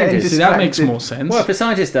you a keep getting scientist. See, that makes distracted. more sense. well, if a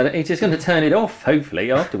scientist did it, he's just going to turn it off,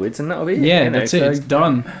 hopefully, afterwards, and that'll be it. Yeah, you know, that's it. so- It's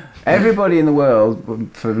done. Everybody in the world,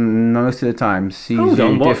 for most of the time, sees Hold you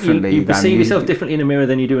on, what? differently. You than perceive you- yourself differently in a mirror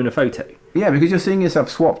than you do in a photo. Yeah, because you're seeing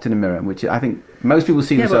yourself swapped in a mirror, which I think most people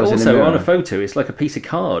see Yeah, but themselves in a also mirror. on a photo, it's like a piece of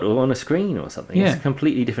card or on a screen or something. Yeah. It's a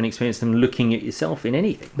completely different experience than looking at yourself in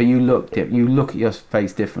anything. But you look at your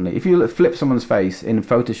face differently. If you flip someone's face in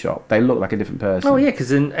Photoshop, they look like a different person. Oh yeah, because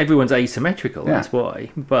then everyone's asymmetrical. Yeah. That's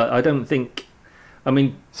why. But I don't think. I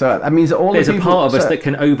mean, So that means that all there's the a people, part of us so- that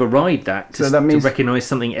can override that to, So that means- to recognise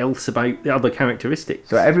something else about the other characteristics.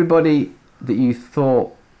 So everybody that you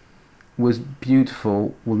thought was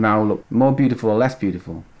beautiful will now look more beautiful or less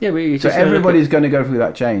beautiful. yeah, but you're So just gonna look everybody's at- going to go through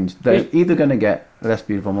that change. They're Yeah. either going to get less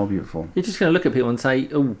beautiful or more beautiful. You're just going to look at people and say,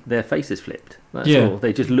 "Oh, their face is flipped." That's Yeah. all.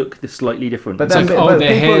 They just look slightly different. But It's then, like, oh, but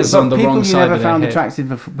their people, hair's but on the people wrong you side never of their found head.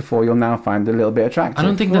 attractive before, you'll now find a little bit attractive. I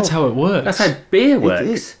don't think that's how it works. that's how beer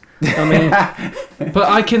works. I mean, But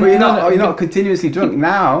I can. But no, you're not continuously drunk.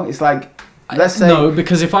 Now it's like, let's say, no,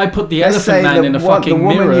 because if I put the let's elephant say man in a the fucking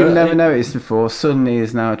woman mirror, you've never noticed before suddenly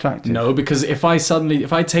is now attractive. no, because if I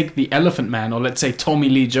take the elephant man, or let's say Tommy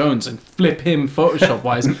Lee Jones, and flip him Photoshop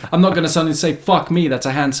wise, I'm not going to suddenly say fuck me, that's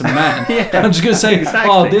a handsome man. I'm just going to say,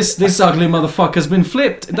 exactly. oh, this ugly motherfucker's been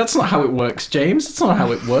flipped. That's not how it works, James. That's not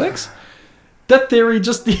how it works. That theory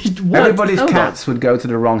just what? Everybody's Hold on. cats would go to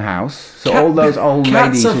the wrong house, so Cat- all those old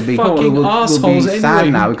cats ladies are would be fucking will be assholes sad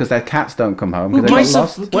anyway. now because their cats don't come home Who because they gives got a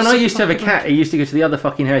lost. f- when I used to have a cat, he used to go to the other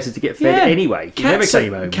fucking houses to get fed Yeah. anyway. He never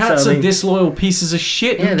came home. Cats So, I are mean, disloyal pieces of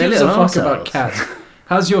shit. Yeah, Who they're gives a little fuck about arseholes. cats?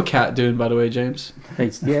 How's your cat doing, by the way, James?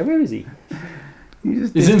 yeah, where is he? You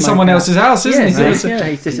just He's dissed in my someone cat. else's house, isn't he? Yeah,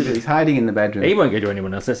 he's just. He's hiding in the bedroom. He won't go to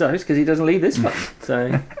anyone else's house because he doesn't leave this one.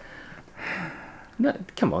 So, no,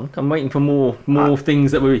 come on. I'm waiting for more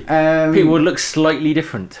things that we people would look slightly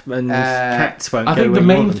different, and cats won't. I go think the where you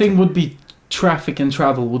main want them thing would be traffic and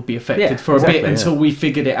travel would be affected Yeah, for a exactly, bit yeah. until we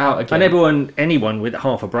figured it out to. again. And anyone with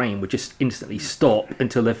half a brain would just instantly stop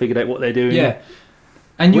until they figured out what they're doing. Yeah.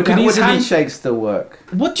 And you would, could would easily. handshakes still work?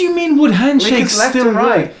 What do you mean would handshakes Because left still and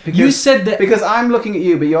right, work? because- You said that. Because I'm looking at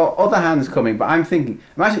you, but your other hand's coming. But I'm thinking,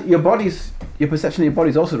 imagine your perception of your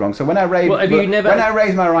body's also wrong. So when I raise, Well, have you never- when I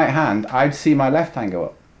raise my right hand, I'd see my left hand go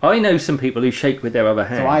up. I know some people who shake with their other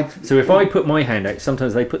hand. So if I put my hand out,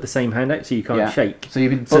 sometimes they put the same hand out, so you can't Yeah. shake. So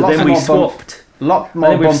you'd be, So lots then of we more swapped. lot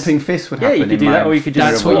more then we've bumping fists would Yeah, happen. you could in do my that, or you could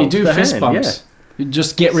just That's what you do. the Fist hand, bumps. You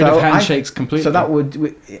just get rid So of I- handshakes completely. So that would.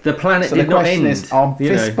 The planet So the did not question end. is, are you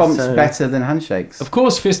fist know, bumps so- better than handshakes? Of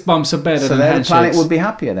course, fist bumps are better So than then the handshakes. planet would be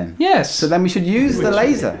happier then. Yes. So then we should use the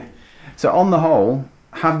laser. So on the whole,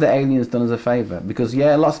 have the aliens done us a favour? Because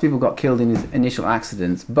lots of people got killed in these initial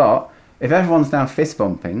accidents, but if everyone's now fist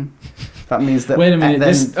bumping, that means that. Wait a minute.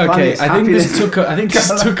 I think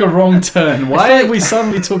this took a wrong turn. Why are we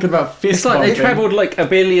suddenly talking about fist It's like bumping? they travelled like a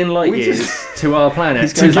billion light years to our planet.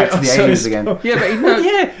 It's going back to the So aliens it's- again.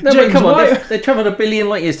 Yeah, but James, but come on, why- they travelled a billion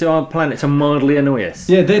light years to our planet to mildly annoy us.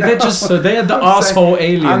 Yeah, they're just so they're the I'm saying- asshole I'm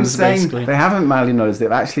aliens saying basically. they haven't mildly noticed.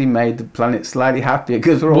 They've actually made the planet slightly happier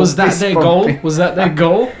because we're all. Was that fist their bumping. goal? Was that their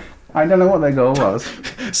goal? I don't know what their goal was.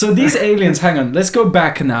 So these aliens, hang on, let's go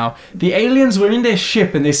back now. The aliens were in their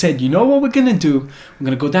ship and they said, you know what we're gonna do? We're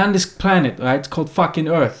gonna go down this planet, right? It's called fucking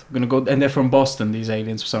Earth. We're gonna go, and they're from Boston, these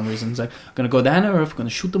aliens for some reason. It's like, we're gonna go down to Earth, we're gonna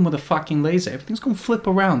shoot them with a fucking laser. Everything's gonna flip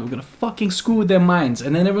around. We're gonna fucking screw with their minds.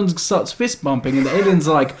 And then everyone starts fist bumping and the aliens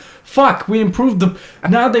are like, fuck, we improved the,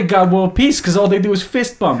 now they got world peace because all they do is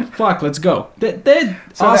fist bump. Fuck, let's go. They're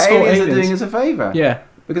So the asshole aliens aliens. are doing us a favour. Yeah.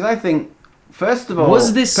 Because I think, first of all,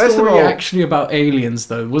 Was this first of story all, actually about aliens,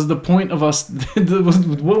 though? Was the point of us...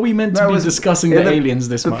 were we meant to No, be it was- discussing yeah, the aliens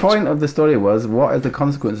this the much? point of the story was, what are the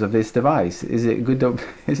consequences of this device? Is it good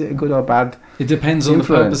or bad? It depends on the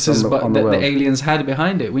influence purposes on the- but on the that the world. aliens had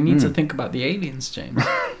behind it. We need to Mm. think about the aliens, James.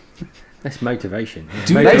 That's motivation.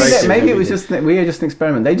 Do Maybe, they- Motivation. maybe it was we were just an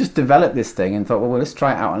experiment. They just developed this thing and thought, well, let's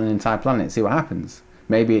try it out on an entire planet, see what happens.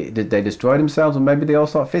 Maybe they destroy themselves, or maybe they all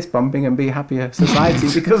start fist bumping and be happier society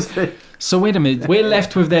because they... So wait a minute. We're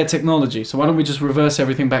left with their technology. So why don't we just reverse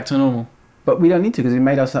everything back to normal? But we don't need to because it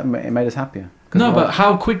made us happier. 'Cause No, what- but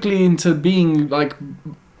how quickly into being like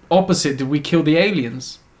opposite did we kill the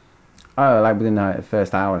aliens? Oh, like within the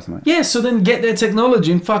first hour or something. Yeah, so then get their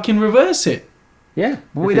technology and fucking reverse it. Yeah.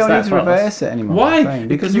 But we if it's don't need that to fast. reverse it anymore. Why? I'm saying,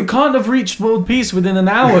 Because you can't have reached world peace within an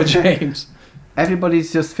hour, James.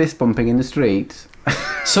 everybody's just fist bumping in the street.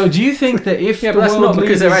 So do you think that if Yeah, the but that's world not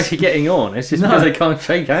because they're leaders- actually getting on. It's just No. because they can't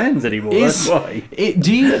shake hands anymore. Is- That's why.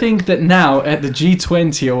 do you think that now at the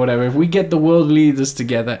G20 or whatever, if we get the world leaders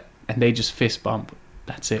together and they just fist bump,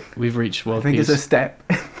 that's it. We've reached I world think peace. it's a step.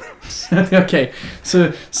 Okay,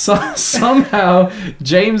 so somehow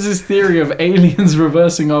James's theory of aliens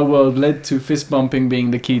reversing our world led to fist bumping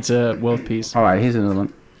being the key to world peace. All right, here's another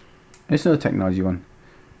one. It's another technology one.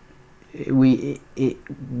 We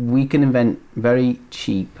can invent very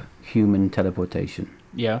cheap human teleportation.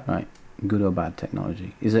 Yeah. Good or bad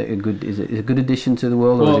technology? Is it a good addition to the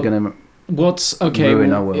world, or Well, is it going to? What's okay?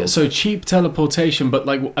 Ruin our world. So cheap teleportation, but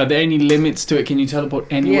like, are there any limits to it? Can you teleport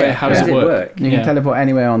anywhere? Yeah, How does how it does it work? work? You Yeah. can teleport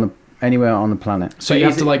anywhere on the planet. So But you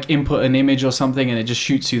have is to it- like input an image or something, and it just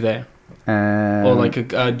shoots you there, or like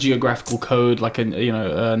a geographical code, like an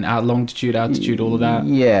longitude, altitude, all of that.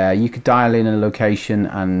 Yeah, you could dial in a location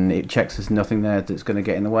and it checks there's nothing there that's going to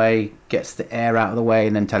get in the way, gets the air out of the way,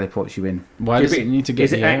 and then teleports you in. Why Yeah, does but it need to get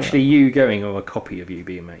Is the it air actually you going or a copy of you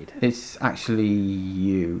being made? It's actually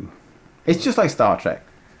you. It's just like Star Trek.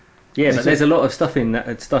 Yeah, Is but it- there's a lot of stuff in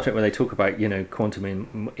that Star Trek where they talk about,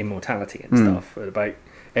 quantum immortality and stuff, about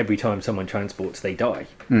every time someone transports, they die.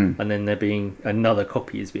 Mm. And then another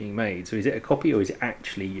copy is being made. So is it a copy or is it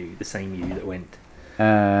actually you, the same you that went?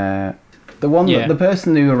 The one, Yeah. the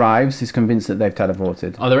person who arrives is convinced that they've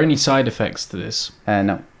teleported. Are there any side effects to this?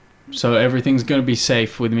 No. So everything's going to be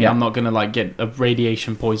safe with me. Yeah. I'm not going to like get a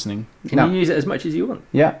radiation poisoning, Can No. you use it as much as you want?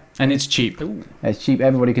 Yeah, and it's cheap. Ooh. it's cheap.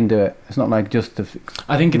 Everybody can do it. It's not like just the.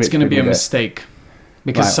 I think it's Rich going to be a people do it. mistake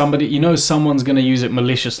because Right. someone's going to use it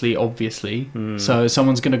maliciously, obviously. Hmm. So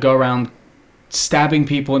someone's going to go around stabbing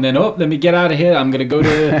people and then let me get out of here. I'm going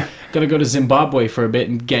to go to Zimbabwe for a bit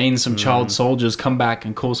and gain some child soldiers, come back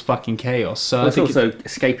and cause fucking chaos. So Well, I it's think also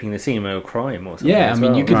escaping the scene of a crime or something. yeah, I as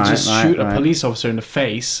mean well. you could Right, just right, shoot a right. police officer in the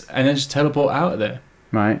face and then just teleport out of there.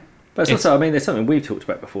 Right. But it's also, I mean, there's something we've talked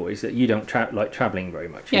about before, is that you don't like travelling very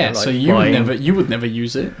much. Yeah, know, so like you would flying. never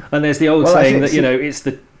use it. And there's the old Well, saying actually, that it's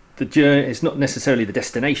the journey. It's not necessarily the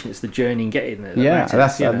destination; it's the journey and getting there. that Yeah, matters,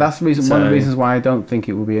 that's you know. that's the reason. One of the So- reasons why I don't think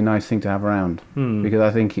it would be a nice thing to have around, Hmm. because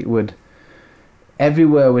I think it would.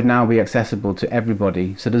 Everywhere would now be accessible to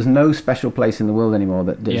everybody, so there's no special place in the world anymore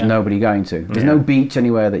that there's Yeah. nobody going to. There's Yeah. no beach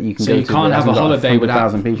anywhere that you can So go you to. can't that have a hasn't got holiday without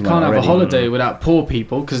 100,000 people you can't on it have a already. holiday without poor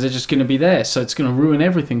people because they're just going to be there. So it's going to ruin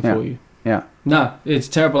everything Yeah. for you. Yeah, No, it's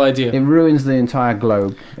a terrible idea. it ruins the entire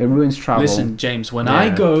globe. It ruins travel. Listen, James, when Yeah. I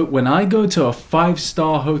go to a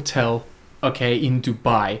 5-star hotel, okay, in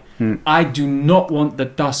Dubai, Hmm. I do not want the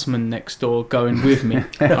dustman next door going with me.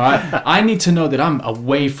 All right, I need to know that I'm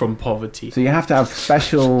away from poverty. So you have to have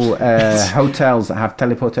special hotels that have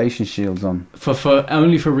teleportation shields on For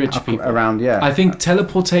only for rich people. around. Yeah. I think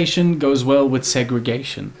teleportation goes well with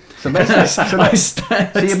segregation. So basically,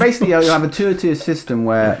 so you basically you'll have a two-tier system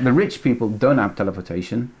where the rich people don't have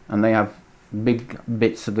teleportation and they have big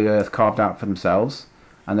bits of the earth carved out for themselves,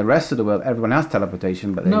 and the rest of the world, everyone has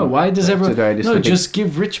teleportation. But No, why does everyone? No, just just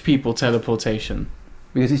give rich people teleportation.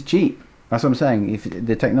 because it's cheap. That's what I'm saying. If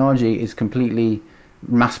the technology is completely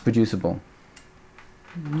mass producible.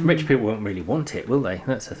 Rich people won't really want it, will they?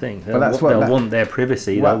 That's the thing. But that's what They'll want their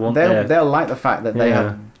privacy. They'll like the fact that they Yeah.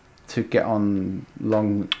 have to get on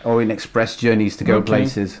long or in express journeys to go Okay.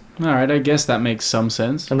 places. All right, I guess that makes some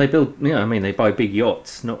sense. And they build, they buy big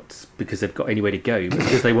yachts, not because they've got anywhere to go, but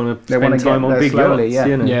because they want to They wanna spend time get on there big slowly, yachts. yeah.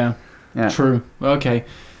 You know? Yeah, Yeah. true. Okay,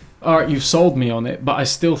 all right, you've sold me on it, but I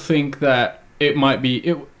still think that it might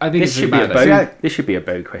be. I think This it's should be a bad. bow. See, This should be a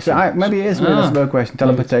bow question. So maybe it is maybe that's a low question,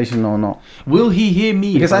 teleportation or not. Will he hear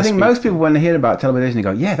me? Because if I think speak? most people, when they hear about teleportation, they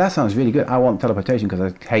go, yeah, that sounds really good. I want teleportation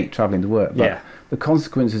because I hate traveling to work. But Yeah. the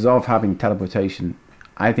consequences of having teleportation,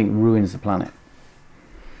 I think, ruins the planet.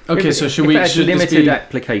 Okay, If so it should we? had Should this limited be?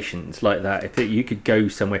 applications like that? If you could go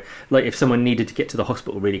somewhere, like if someone needed to get to the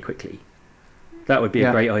hospital really quickly, that would be Yeah.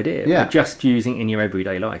 a great idea. Yeah. But just using it in your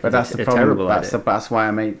everyday life. But is that's a the problem. terrible idea. That's why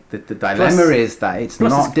I made the dilemma is that it's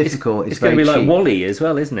Plus not difficult. It's going very to be like cheap. Wall-E as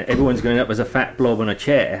well, isn't it? Everyone's going up as a fat blob on a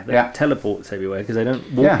chair that Yeah. teleports everywhere because they don't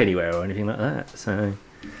walk Yeah. anywhere or anything like that. So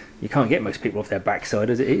you can't get most people off their backside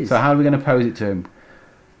as it is. So how are we going to pose it to him?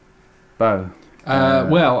 Bo.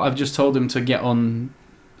 Well, I've just told him to get on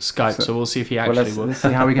Skype, so we'll see if he actually let's will.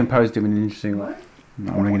 see how we can pose it to him in an interesting way.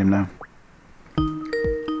 I'm ringing him now.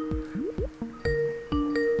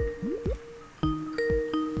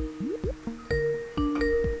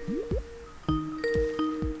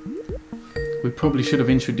 We probably should have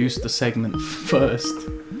introduced the segment first.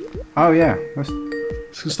 Oh yeah. Let's,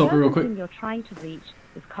 Let's stop it real quick. person you're trying to reach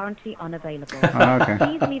is currently unavailable. oh, okay.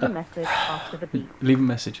 Please leave a message after the beep. Leave a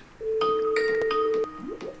message.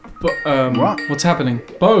 But What? What's happening,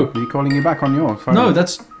 Bo? Are you calling you back on your phone? No,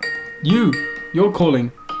 that's you. You're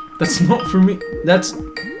calling. That's not for me. That's.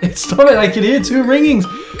 Stop it! I can hear 2 ringings.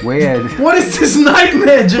 Weird. What is this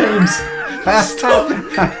nightmare, James? Stop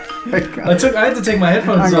it! Hang I had to take my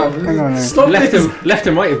headphones off. on. Stop left this!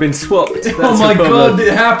 and right have been swapped. Oh That's my the problem. god!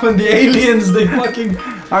 It happened. The aliens. They fucking.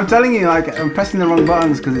 I'm telling you, like, I'm pressing the wrong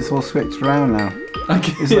buttons because it's all switched around now. I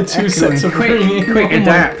can It's hear like 2 sets of ringing. Quick, Oh my-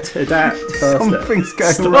 adapt. faster. Something's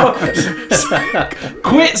going Stop. wrong.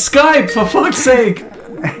 Quit Skype for fuck's sake!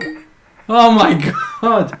 Oh my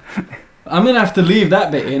god! I'm gonna have to leave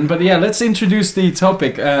that bit in, but yeah, let's introduce the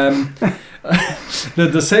topic.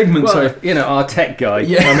 The segment. Well, sorry. our tech guy.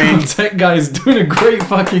 Yeah, I mean, the tech guy is doing a great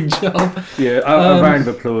fucking job. yeah, a round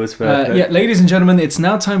of applause for. Yeah, ladies and gentlemen, it's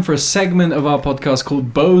now time for a segment of our podcast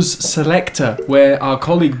called Bo's Selector, where our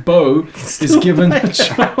colleague Bo is given a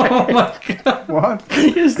Oh my god! What?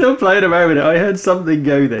 You're still playing around with it. I heard something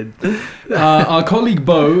go then. Our colleague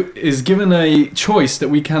Bo is given a choice that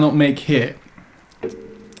we cannot make here.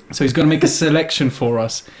 So he's got to make a selection for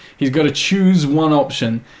us. He's got to choose one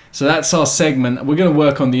option. So that's our segment. We're going to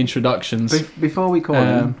work on the introductions. Before we call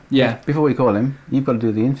him, Yeah, you've got to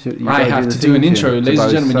do the intro. I have to do an intro. Ladies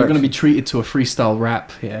and gentlemen, you're going to be treated to a freestyle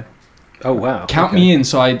rap here. Oh wow! Count me in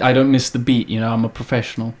so I don't miss the beat. You know, I'm a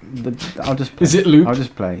professional. I'll just play. Is it loop? I'll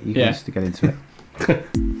just play. You can Yeah. just get into it.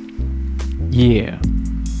 Yeah.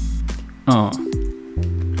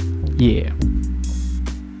 Yeah.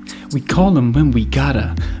 We call him when we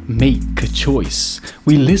gotta make a choice.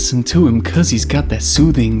 We listen to him cause he's got that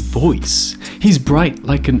soothing voice. He's bright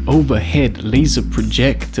like an overhead laser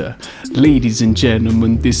projector. Ladies and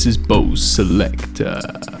gentlemen, this is Bo's Selector.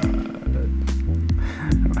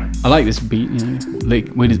 I like this beat, you know.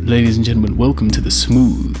 Ladies and gentlemen, welcome to the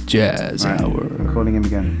Smooth Jazz Right, Hour. I'm calling him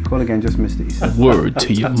again. Call again. Just missed it. He said. Word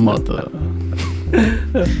to your mother.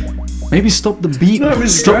 Maybe stop the beat. That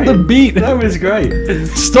was Stop great. the beat. That was great.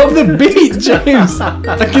 Stop the beat, James.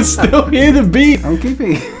 I can still hear the beat. I'm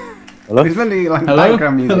keeping. Hello? It's really like Hello.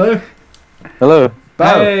 background music. Hello. Hello. Bo.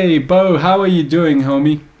 Hey, Bo. How are you doing,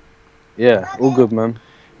 homie? Yeah, all good, man.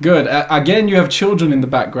 Good. Again, you have children in the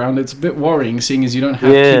background. It's a bit worrying, seeing as you don't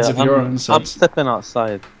have Yeah, kids of your own. So I'm stepping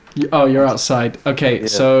outside. you're outside. Okay, Yeah.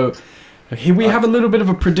 so here we have a little bit of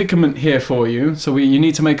a predicament here for you. So you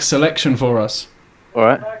need to make a selection for us. All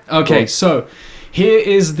right. Okay, Cool. so here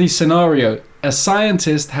is the scenario. A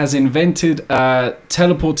scientist has invented a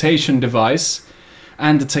teleportation device,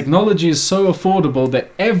 and the technology is so affordable that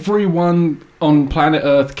everyone on planet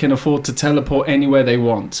Earth can afford to teleport anywhere they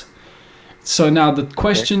want. So now the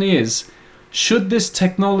question is, should this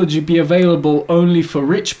technology be available only for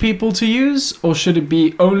rich people to use, or should it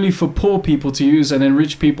be only for poor people to use, and then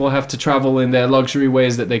rich people have to travel in their luxury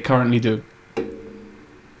ways that they currently do?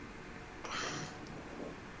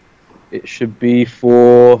 It should be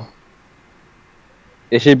for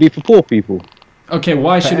poor people. Okay,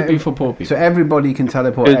 why should it be for poor people? So everybody can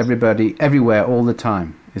teleport It's- everybody everywhere all the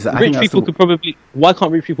time. Is that? I think Rich that's people the- could probably. Why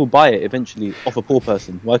can't rich people buy it eventually off a poor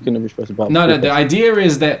person? Why couldn't a rich person buy it? No, off a no. poor The person? idea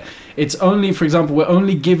is that it's only, for example, we're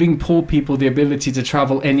only giving poor people the ability to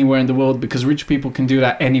travel anywhere in the world because rich people can do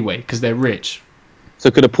that anyway because they're rich. So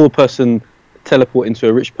could a poor person teleport into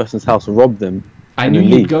a rich person's house and rob them? I And knew then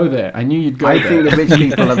you'd leave? go there. I knew you'd go I there. think the rich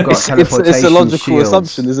people have got teleportation It's a logical shields.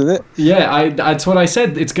 assumption, isn't it? Yeah, that's what I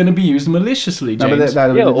said. It's going to be used maliciously, No, James.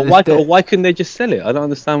 but Yeah, or why couldn't they just sell it? I don't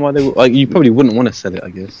understand why they. Like, you probably wouldn't want to sell it, I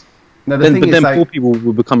guess. no, the Then, thing but is, then like, poor people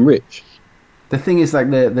will become rich. the thing is,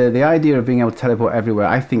 like the idea of being able to teleport everywhere,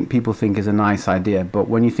 I think people think is a nice idea, but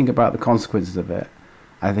when you think about the consequences of it,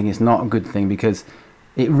 I think it's not a good thing because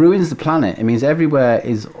it ruins the planet. It means everywhere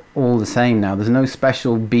is all the same now. There's no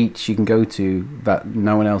special beach you can go to that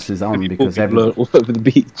no one else is on Maybe because poor people are all over the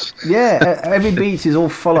beach. every beach is all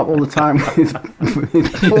full up all the time with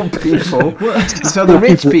poor people. So the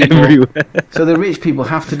rich people, everywhere. so the rich people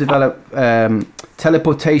have to develop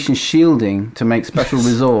teleportation shielding to make special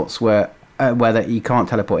resorts where that you can't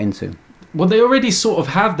teleport into. Well, they already sort of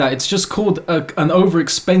have that. It's just called an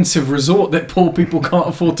over-expensive resort that poor people can't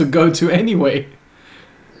afford to go to anyway.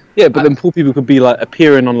 Yeah, but then poor people could be like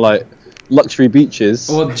appearing on like luxury beaches.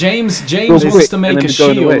 Well, James Real wants quick, to and make then a be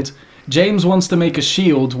going away. shield. James wants to make a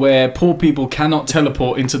shield where poor people cannot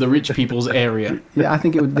teleport into the rich people's area. Yeah, I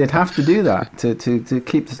think they'd have to do that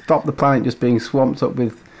to stop the planet just being swamped up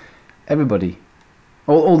with everybody,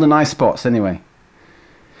 all the nice spots anyway.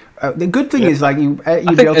 The good thing is like you'd I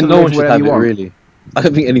be able think to no one live should wherever have you it want. really. I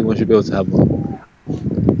don't think anyone should be able to have one.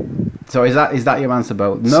 So is that your answer,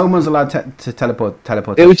 Bo? No one's allowed to teleport.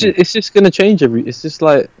 It's just going to change It's just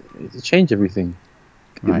like it'll change everything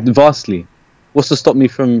Right. vastly. What's to stop me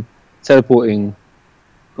from teleporting,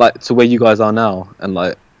 like to where you guys are now, and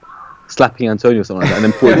like slapping Antonio or something like that,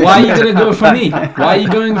 and then putting. Why are you gonna go for me? Why are you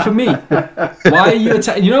going for me? Why are you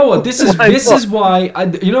attacking? You know what? This Why is not? why.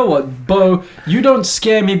 You know what, Bo? You don't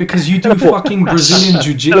scare me because you do fucking Brazilian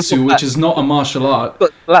jiu-jitsu, which is not a martial art.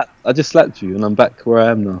 But I just slapped you, and I'm back where I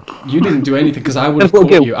am now. You didn't do anything because I would have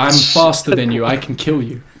caught you. I'm faster than you. I can kill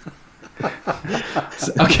you.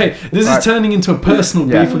 Okay, this is turning into a personal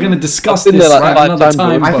beef. Yeah. We're going to discuss I've been this there like at 5 another times,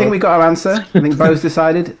 time. bro. I Bo. think we got our answer. I think Bo's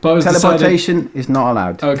decided. Bo's Teleportation is not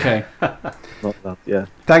allowed. Okay. Not that, yeah.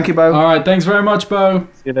 Thank you, Bo. All right. Thanks very much, Bo.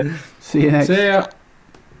 See you later. See you next. See ya.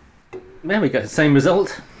 There we go. Same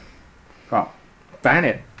result. Oh, Ban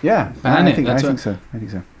it. yeah, Ban I it, think that's so. I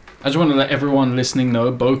think so. I just want to let everyone listening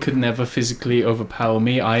know Bo could never physically overpower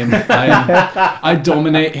me. I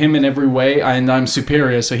dominate him in every way, and I'm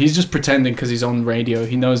superior. So he's just pretending because he's on radio.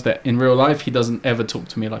 He knows that in real life he doesn't ever talk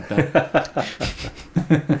to me like that.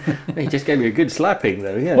 He just gave me a good slapping,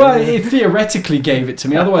 though. Yeah. Well, it theoretically gave it to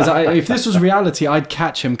me. Otherwise, if this was reality, I'd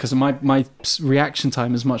catch him because my reaction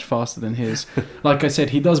time is much faster than his. Like I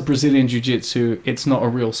said, he does Brazilian jiu-jitsu. It's not a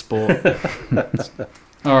real sport.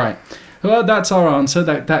 All right. Well, that's our answer.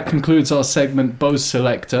 That concludes our segment, Bo's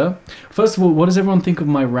Selector. First of all, what does everyone think of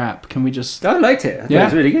my rap? Can we just... I liked it. I thought Yeah? it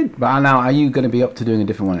was really good. But now, are you going to be up to doing a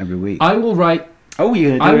different one every week? I will write... Oh,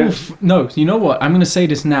 you're I going will... to do it? No, you know what? I'm going to say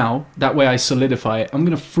this now. That way I solidify it. I'm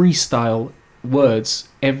going to freestyle words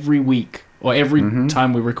every week or every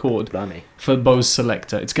time we record Blimey. for Bo's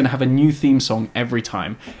Selector. It's going to have a new theme song every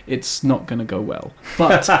time. It's not going to go well.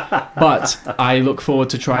 But I look forward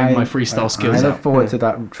to trying my freestyle skills I look out. forward to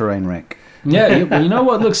that train wreck. Yeah, you know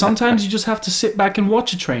what? Look, sometimes you just have to sit back and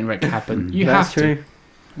watch a train wreck happen. You That's have to. true.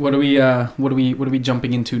 What are we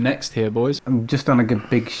jumping into next here, boys? I'm just on a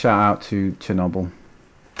big shout out to Chernobyl.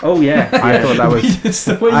 Oh, yeah. I thought that was. It's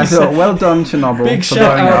the way I you thought, said. well done, Chernobyl. Big for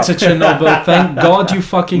shout blowing out up. to Chernobyl. Thank God you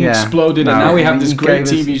fucking Yeah. exploded, and No, now we have this he great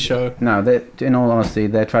gave us- TV show. No, in all honesty,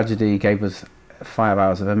 their tragedy gave us 5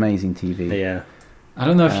 hours of amazing TV. Yeah. I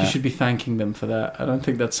don't know if you should be thanking them for that. I don't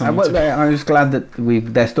think that's something. I'm just glad that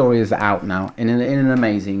their story is out now in an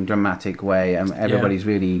amazing, dramatic way, and everybody's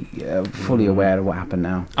really fully aware of what happened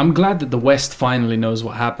now. I'm glad that the West finally knows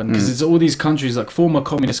what happened because it's all these countries, like former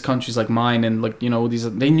communist countries like mine, and like all these.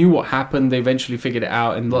 They knew what happened. They eventually figured it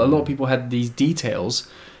out, and a lot of people had these details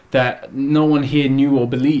that no one here knew or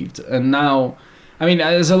believed. And now, I mean,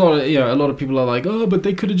 there's a lot of people are like, oh, but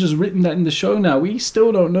they could have just written that in the show. Now we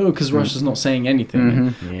still don't know because Russia's not saying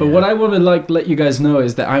anything. Yeah. But what I want to let you guys know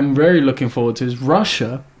is that I'm very looking forward to is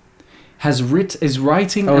Russia is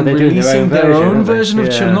writing and they're doing releasing their own version of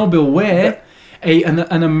Yeah. Chernobyl where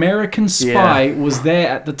an American spy was there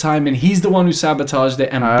at the time, and he's the one who sabotaged it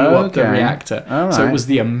and blew up the Okay. reactor. All So it right. was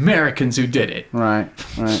the Americans who did it. Right.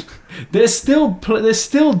 They're still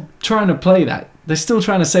trying to play that. They're still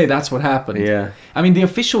trying to say that's what happened. Yeah. I mean, the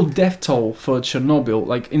official death toll for Chernobyl,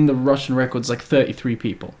 like in the Russian records, like 33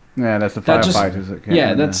 people. Yeah, that's the That just- firefighters that came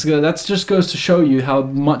Yeah, in that's just goes to show you how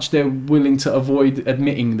much they're willing to avoid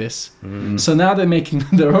admitting this. So now they're making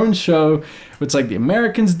their own show. It's like the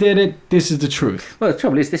Americans did it. This is the truth. Well, the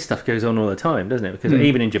trouble is, this stuff goes on all the time, doesn't it? Because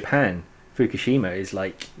even in Japan, Fukushima is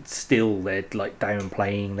like still they're like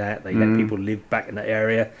downplaying that. They let people live back in that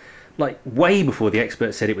area, like way before the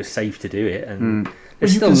experts said it was safe to do it. And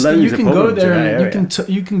there's still loads of problems in that area.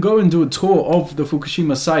 You can go and do a tour of the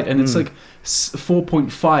Fukushima site, and it's like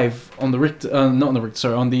 4.5 on the Richter, not on the Richter,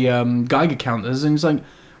 sorry, on the Geiger counters, and it's like,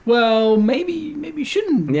 well, maybe you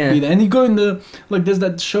shouldn't be there. And you go in there's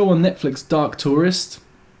that show on Netflix, Dark Tourist,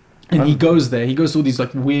 and he goes there. He goes to all these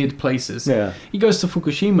like weird places. Yeah. He goes to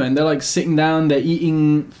Fukushima, and they're like sitting down, they're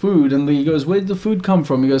eating food, and he goes, "Where did the food come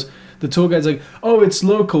from?" He goes, the tour guide's like, "Oh, it's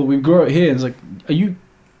local. We grow it here." And it's like,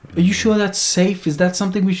 Are you sure that's safe? Is that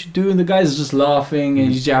something we should do? And the guy's just laughing,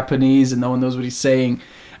 and he's Japanese, and no one knows what he's saying.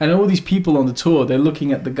 And all these people on the tour, they're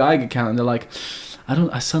looking at the Geiger count, and they're like,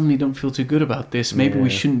 I suddenly don't feel too good about this. Maybe we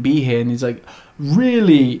shouldn't be here. And he's like,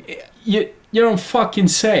 really? You don't fucking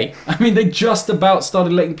say. I mean, they just about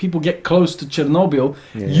started letting people get close to Chernobyl.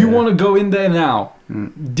 Yeah. You want to go in there now?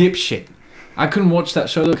 Dipshit. I couldn't watch that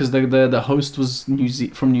show, though, because the host was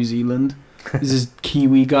from New Zealand. This is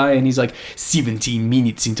Kiwi guy, and he's like 17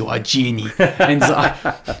 minutes into our journey, and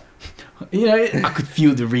I could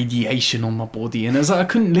feel the radiation on my body, and I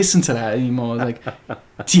couldn't listen to that anymore. Like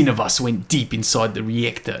 10 of us went deep inside the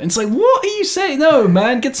reactor, and it's like, what are you saying? No,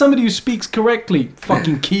 man, get somebody who speaks correctly.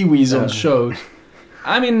 Fucking Kiwis on shows.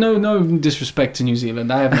 I mean, no disrespect to New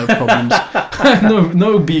Zealand. I have no problems. I have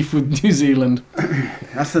no beef with New Zealand.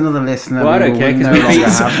 That's another listener. Well, I don't care,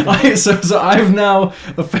 because So I've now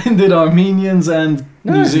offended Armenians and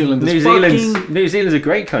New Zealanders. New Zealand's a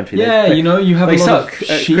great country. Yeah, you have they a lot suck of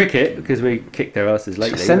at sheep. cricket because we kicked their asses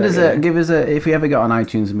lately. Give us a, if we ever get on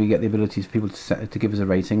iTunes and we get the ability for people to give us a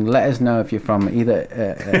rating, let us know if you're from either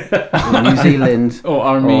New Zealand or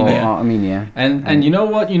Armenia. Or And you know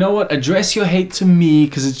what? Address your hate to me,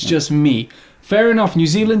 because it's just me. Fair enough, New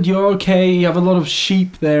Zealand, you're okay. You have a lot of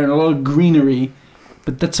sheep there and a lot of greenery,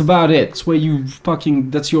 but that's about it. It's where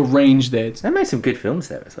that's your range there. They made some good films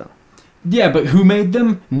there as well. Yeah, but who made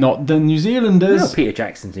them? Not the New Zealanders. No, Peter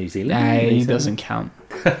Jackson's New Zealand. Nah, he doesn't count.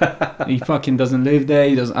 He fucking doesn't live there.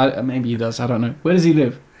 He doesn't. Maybe he does. I don't know. Where does he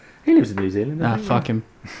live? He lives in New Zealand. Fuck him.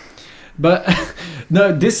 But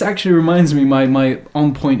no, this actually reminds me my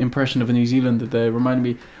on-point impression of a New Zealander. They reminded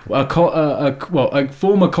me a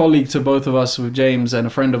former colleague to both of us with James and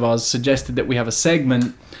a friend of ours suggested that we have a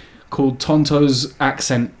segment called Tonto's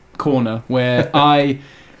Accent Corner, where I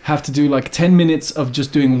have to do like 10 minutes of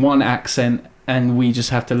just doing one accent, and we just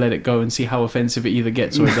have to let it go and see how offensive it either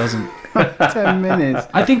gets or it doesn't. 10 minutes.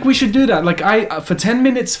 I think we should do that. Like for 10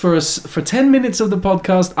 minutes for 10 minutes of the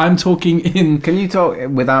podcast, I'm talking in. Can you talk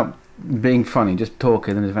without being funny? Just talk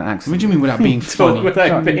in a different accent. What do you mean without being funny?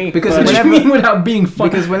 Without being because What do you mean without being funny?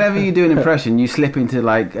 Because whenever you do an impression, you slip into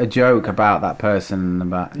like a joke about that person.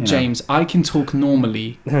 About James, I can talk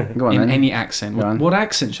normally Go on, in then. any accent. Go on. What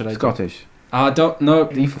accent should I do? Scottish. I don't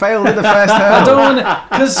know. You failed at the first hurdle. I don't want to,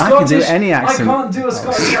 because I can Scottish. do any accent. I can't do a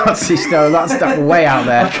Scottish accent. Scottish, no, that's way out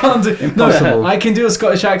there. I can't do. Impossible. No, I can do a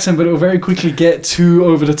Scottish accent, but it will very quickly get too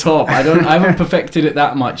over the top. I haven't perfected it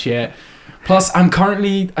that much yet. Plus, I'm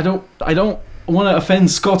currently. I don't want to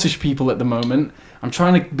offend Scottish people at the moment. I'm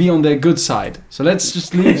trying to be on their good side. So let's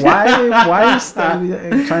just leave. Why is that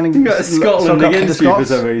trying to You got Scotland against you for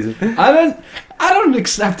some reason. I don't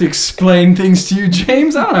have to explain things to you,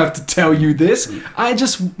 James. I don't have to tell you this. I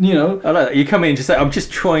just, I like that. You come in and just say, I'm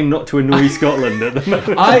just trying not to annoy Scotland at the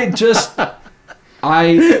moment.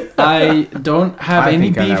 I don't have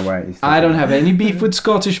any beef. I don't have any beef with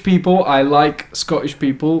Scottish people. I like Scottish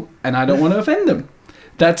people, and I don't want to offend them.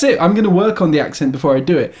 That's it. I'm going to work on the accent before I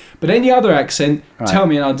do it. But any other accent, tell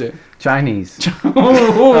me and I'll do it. Chinese.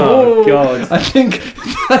 Oh, God. I think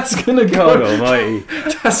that's going to go. God almighty.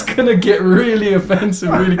 That's going to get really offensive.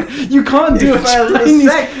 You can't do a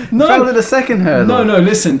Chinese. Fell to the second hurdle. No,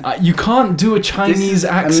 listen. You can't do a Chinese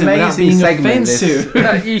accent without being offensive.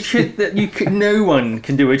 No one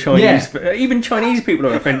can do a Chinese. Yeah. Even Chinese people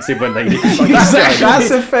are offensive when they do. Exactly.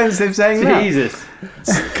 That's offensive saying that. Jesus.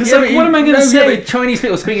 Because what am I going to say? But Chinese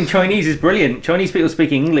people speaking Chinese is brilliant. Chinese people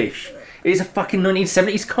speaking English. It's a fucking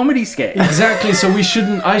 1970s comedy sketch. Exactly. So I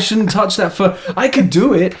shouldn't touch that. I could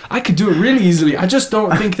do it. I could do it really easily. I just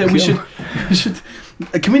don't think that we should.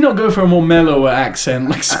 Can we not go for a more mellower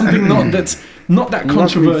accent, like something that's not that You want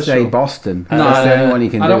me to controversial. say Boston. No, That's the only one you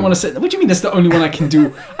can do. I don't want to say. What do you mean? That's the only one I can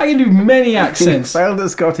do? I can do many accents. Failed at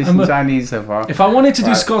Scottish and Chinese so far. If I wanted to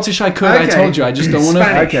do Scottish, I could. I Okay. told you. I just don't want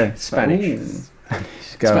to. Spanish. Okay.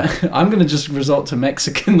 Go. I'm gonna just resort to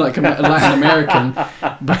Mexican, like a Latin American.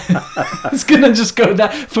 But it's gonna just go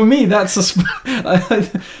that. For me, that's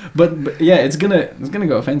but yeah, it's gonna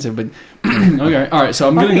go offensive. But okay, all right. So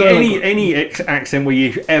I'm gonna go. Any accent where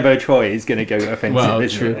you ever try is going to go offensive. Well,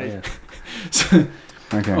 isn't true. it? Yeah. So,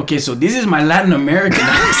 Okay. okay, so this is my Latin American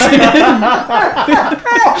accent.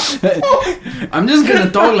 I'm just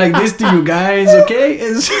gonna talk like this to you guys, okay?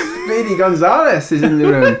 Speedy Gonzalez is in the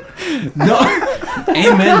room. No, hey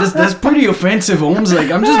man, that's pretty offensive, Holmes.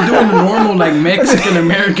 Like I'm just doing a normal like Mexican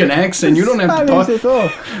American accent. You don't have to talk. Spanish at all.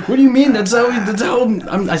 What do you mean? That's how.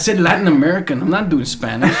 I said Latin American. I'm not doing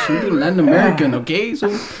Spanish. I'm doing Latin American. Okay, so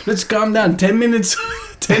let's calm down. 10 minutes.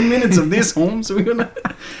 10 minutes of this, Holmes. We're gonna.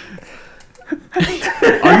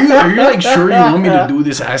 Are you like sure you want me to do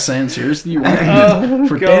this accent? Seriously, you want me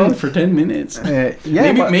for 10 minutes?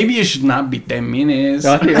 Yeah, Maybe it should not be 10 minutes.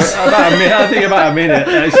 I think about a minute.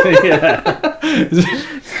 Actually, yeah.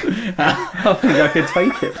 I think I could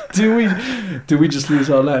take it. Do we just lose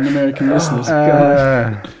our Latin American listeners?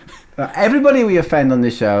 Everybody we offend on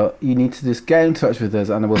this show, you need to just get in touch with us,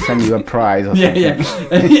 and we'll send you a prize. Or Yeah,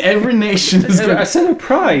 something. yeah. Every nation is I going. sent a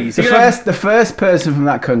prize. The first person from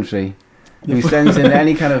that country who sends in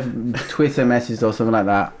any kind of Twitter message or something like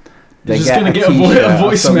that, They're just gonna get a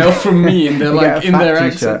voicemail from me, and they're You like get a in their fat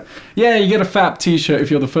accent. t-shirt. Yeah, you get a FAP T-shirt if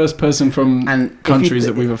you're the first person from And countries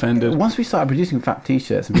that we've offended. Once we start producing fat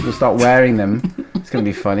T-shirts and people start wearing them, it's going to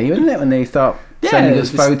be funny, isn't it? When they start sending us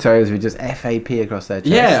photos with just FAP across their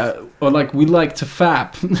chest. Yeah, or like we like to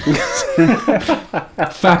FAP,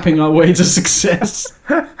 fapping our way to success.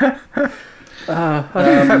 I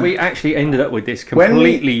think in fact we actually ended up with this When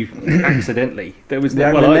we- completely accidentally. There was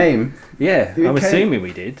The name. Yeah, It I'm came- assuming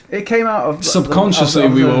we did. It came out of Subconsciously,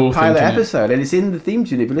 of we the were all pilot thinking it. episode, and it's in the theme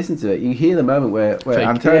tune. If you listen to it, you hear the moment where Fake.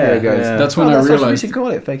 Antonio Yeah, goes. yeah. That's when I that's what we realised. should call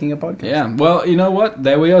it, faking a podcast. Yeah, well, you know what?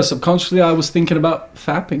 There we are. Subconsciously, I was thinking about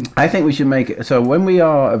fapping. I think we should make it so when we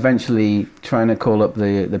are eventually trying to call up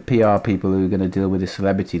the PR people who are going to deal with this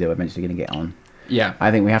celebrity that we're eventually going to get on. Yeah.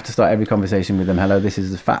 I think we have to start every conversation with them. Hello, this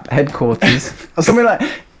is the FAP headquarters, or something like.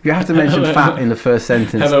 You have to mention FAP in the first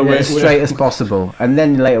sentence, Hello, as straight as possible, and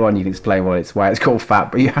then later on you can explain why it's called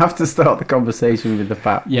FAP. But you have to start the conversation with the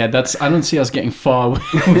FAP. Yeah, I don't see us getting far.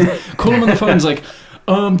 Call them on the phone. It's like,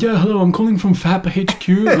 yeah, hello, I'm calling from FAP HQ.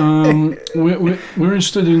 We're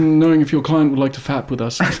interested in knowing if your client would like to FAP with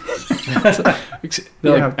us.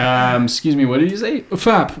 They're like, excuse me, what did you say?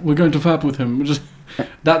 FAP. We're going to FAP with him.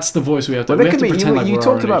 That's the voice we have to. Well, We there have could to be. pretend like You we're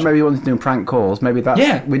talked our about age. maybe wanting to do prank calls. Maybe that's.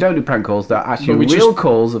 Yeah. We don't do prank calls. They're actually But we real just-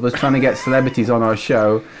 calls of us trying to get celebrities on our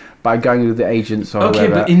show by going with the agents or Okay,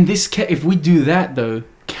 whatever. but in this case, if we do that though,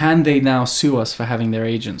 can they now sue us for having their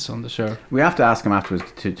agents on the show? We have to ask them afterwards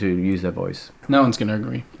to use their voice. No one's going to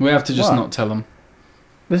agree. We have to just What? not tell them.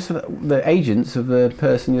 This is the agents of the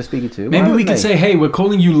person you're speaking to. Maybe Why we would could they? say, hey, we're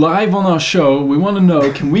calling you live on our show. We want to know,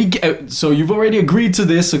 can we get... So you've already agreed to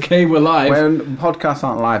this, okay? We're live. When podcasts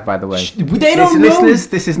aren't live, by the way. They don't know. Listeners,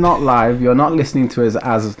 this is not live. You're not listening to us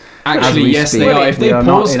as Actually, we yes, speak. they are. If We they are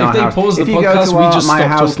not pause, in if our they house. pause the If you go podcast, to we just my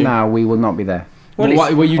stop house talking. now, we will not be there. Well,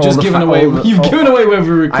 you all just the given fa- away. all the- You've all- given away where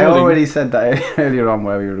we're I recording. already said that earlier on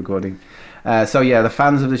where we were recording. So yeah, the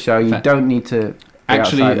fans of the show, you don't need to. be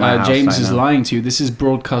Actually, outside my house James right is now. lying to you. This is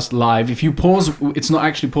broadcast live. If you pause, it's not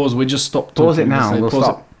actually pause. We just stop talking. Pause it now. Just We'll pause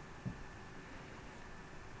stop.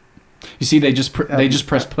 You see, they just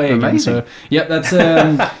press play again. Amazing. So yeah, that's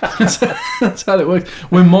that's how it works.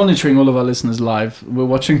 We're monitoring all of our listeners live. We're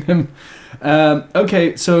watching them.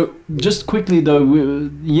 Okay, so just quickly though,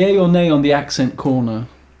 yay or nay on the accent corner?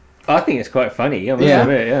 I think it's quite funny. I must Yeah.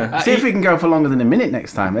 admit, yeah. See if we can go for longer than a minute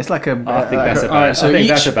next time. It's like a. I think that's a all right, bad. so I think each-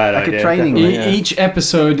 that's a bad like a idea. training definitely, wheel. yeah. Each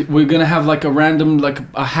episode, we're gonna have like a random, like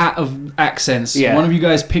a hat of accents. Yeah. One of you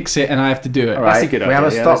guys picks it, and I have to do it. All right. That's a good We have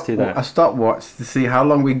idea, a yeah, let's do that. stopwatch to see how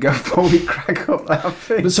long we go before we crack up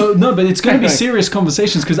laughing. But but it's going to be serious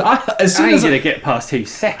conversations because as soon I ain't as gonna get past 2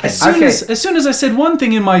 seconds. as soon as I said one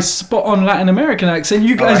thing in my spot on Latin American accent,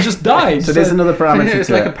 you guys Alright. just died. So there's another parameter It's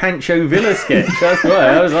to like it. a Pancho Villa sketch. That's why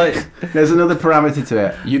I was like, There's another parameter to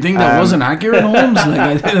it. You think that wasn't accurate, Holmes? Like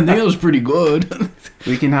I think it was pretty good.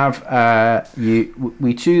 We can have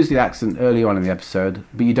we choose the accent early on in the episode,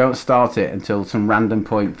 but you don't start it until some random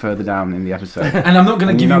point further down in the episode. And I'm not going to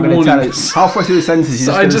And give you're you not gonna tell warnings. it halfway through the sentence.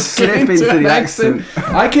 You're So I just just gonna slip slip into an the accent.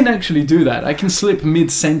 I can actually do that. I can slip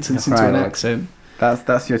mid-sentence into Right, an look. accent.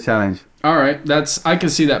 That's your challenge. All right, I can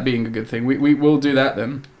see that being a good thing. We will do that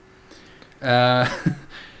then.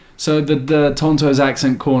 So the Tonto's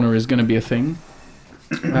accent corner is going to be a thing.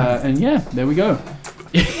 And yeah, there we go.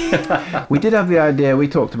 We did have the idea, we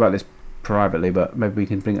talked about this privately, but maybe we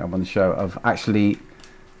can bring it up on the show, of actually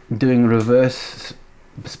doing a reverse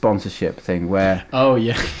sponsorship thing where... Oh,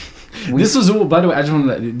 yeah. This is all, by the way, I just want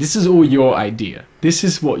to this is all your idea. This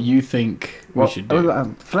is what you think we should do.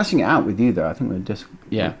 I'm fleshing it out with you, though. I think we're just...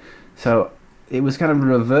 Yeah. So it was kind of a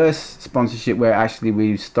reverse sponsorship where actually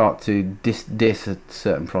we start to diss a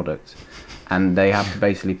certain product, and they have to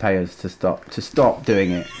basically pay us to stop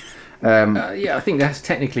doing it. Yeah, I think that's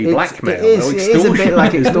technically blackmail. It is a bit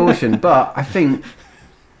like extortion, but I think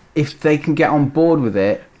if they can get on board with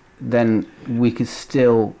it, then we could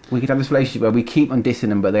have this relationship where we keep on dissing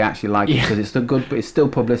them, but they actually like it because it's still good, but it's still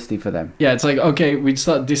publicity for them. Yeah, it's like, okay, we'd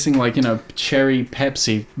start dissing, like, you know, cherry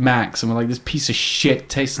Pepsi Max, and we're like, this piece of shit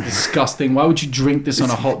tastes disgusting. Why would you drink this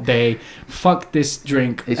on a hot day? Fuck this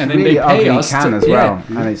drink. It's and then really they pay ugly us can as well,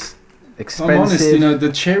 and it's expensive. I'm honest, you know,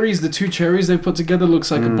 the two cherries they put together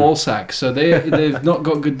looks like a ball sack, so they've not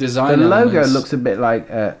got good design. The logo elements. looks a bit like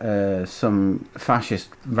some fascist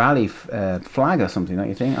rally flag or something, don't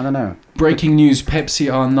you think? I don't know. Breaking news: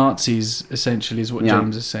 Pepsi are Nazis. Essentially, is what Yeah.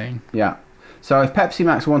 James is saying. Yeah. So if Pepsi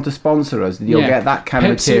Max want to sponsor us, you'll get that kind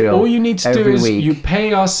of Pepsi, material. all you need to do every is week. you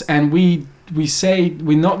pay us, and we say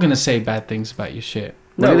we're not going to say bad things about your shit.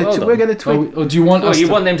 No, we're going to tweet. Or do you want us? you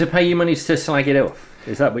to, want them to pay you money to slag it off?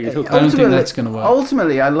 Is that what you're talking I about? don't think that's going to work.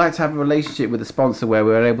 Ultimately, I'd like to have a relationship with a sponsor where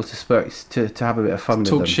we're able to have a bit of fun with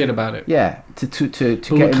them. Talk shit about it. Yeah, to we're get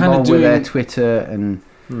kinda involved with their doing- Twitter and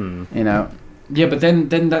you know. Yeah, but then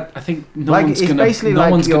that I think no Like, one's it's gonna basically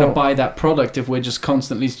like gonna your- buy that product if we're just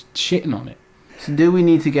constantly shitting on it. So do we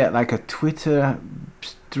need to get like a Twitter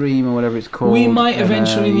stream or whatever it's called? We might and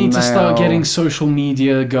eventually an need to start email? getting social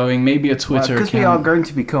media going, maybe a Twitter because account. we are going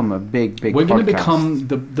to become a big. We're going to podcast. become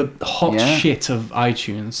the hot Yeah. shit of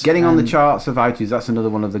iTunes. Getting on the and- charts of iTunes. That's another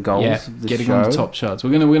one of the goals. Yeah, of the getting show. on the top charts.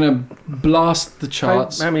 We're gonna blast the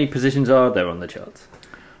charts. How many positions are there on the charts?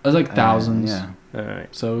 There's like thousands. Yeah. All right.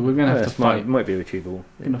 So we're gonna have to fight. Might be achievable.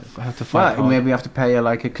 We're gonna have to fight. Well, hard. maybe we have to pay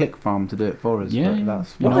like a click farm to do it for us. Yeah, but yeah.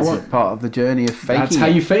 that's You know that's what? part of the journey of faking. That's how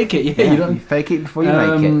it. you fake it. Yeah, Yeah, you don't. fake it before you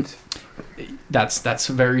make it. That's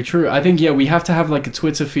very true. I think we have to have like a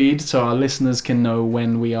Twitter feed so our listeners can know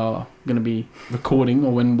when we are going to be recording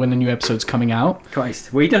or when a new episode's coming out.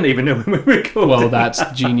 Christ, we don't even know when we're recording. Well, that's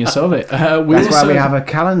the genius of it. That's why we have a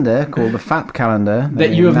calendar called the FAP calendar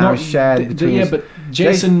that you have now not shared between. Yeah, but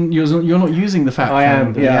Jason, you're not using the FAP I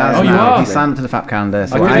am, calendar. yeah. Oh, you now. are. He's signed to the FAP calendar,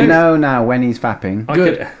 so I I could- know now when he's fapping.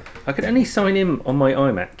 I could only sign in on my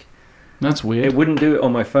iMac. That's weird. It wouldn't do it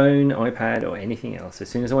on my phone, iPad, or anything else. As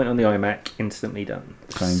soon as I went on the iMac, instantly done.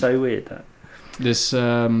 Strange. So weird that. This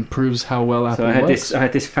proves how well Apple So I had works. I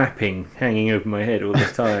had this fapping hanging over my head all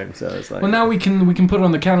this time. So I was like, Well, now we can put it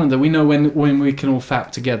on the calendar. We know when we can all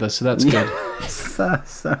fap together, so that's good. That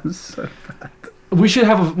sounds so. We should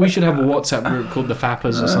have a WhatsApp group called the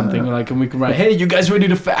Fappers or something, like, and we can write, "Hey, you guys ready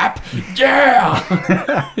to fap?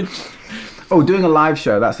 Yeah!" Oh, doing a live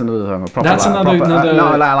show. That's another thing. That's another-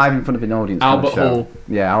 not live in front of an audience. kind of Albert show. Hall.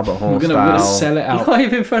 Yeah, Albert Hall We're style. gonna sell it out.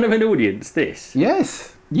 live in front of an audience. This.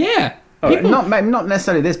 Yes. Yeah. Oh, People, Not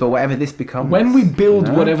necessarily this, but whatever this becomes. when we build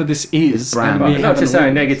No? whatever this is, brand. and we Not have to an sound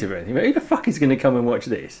audience- negative or anything, but who the fuck is going to come and watch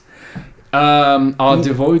this? Our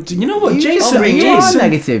devoted. You know what, You Jason? are Jason,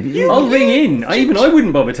 negative. I'll ring in. I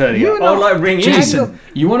wouldn't bother turning You're up. I'll not- like ring in. Jason,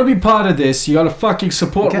 you want to be part of this? You got to fucking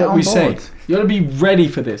support Get what on we say. board. You got to be ready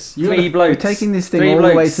for this. You Three gotta, blokes. We're taking this thing three all the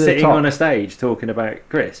blokes way to the sitting top. on a stage talking about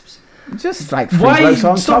crisps. Just like three Why? blokes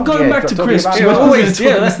on Stop top going gear, back to talking crisps. about We're crisps. always Yeah,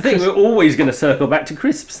 talking that's the thing. crisps. We're always going to circle back to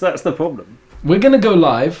crisps. That's the problem. We're gonna go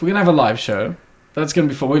live. We're gonna have a live show. That's gonna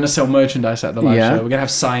be fun. We're gonna sell merchandise at the live Yeah. show. We're gonna have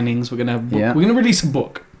signings. We're gonna have. Yeah. We're gonna release a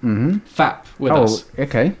book. Mm-hmm. Fap with Oh, us.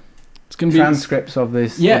 okay. It's gonna be. Transcripts of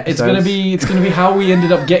this. Yeah, it's gonna be how we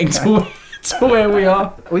ended up getting to where we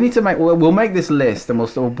are. We need to make. We'll make this list and we'll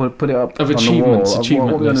still put it up Of on achievements, the wall.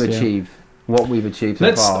 achievement What we're going to list, yeah. achieve. What we've achieved so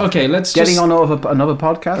Let's far. let's Getting just, on another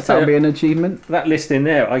podcast. tell That'll you- be an achievement. That list in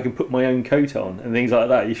there, I can put my own coat on and things like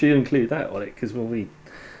that. You should include that on it because the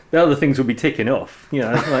other things will be ticking off. You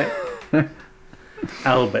know, like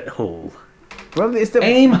Albert Hall. Well, it's the.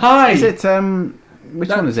 aim high. Is it? Which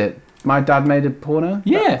That- one is it? My dad made a porno.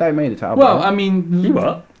 Yeah. They made it to Albert. Well, I mean, You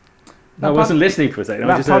what? I wasn't listening for a second. I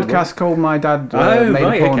That just heard podcast called My Dad Oh, Made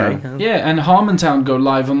right, a Porno. okay. Yeah, and Harmontown go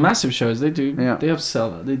live on massive shows. They do. Yeah. They have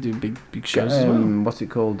they do big shows as well. What's it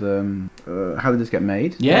called? How Did This Get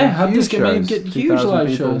Made? Yeah, how did this huge get made? shows, Get huge 2,000 live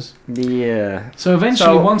people. shows. Yeah. So eventually,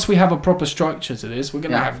 So- once we have a proper structure to this, we're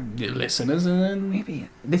gonna Yeah. have the listeners, and then Maybe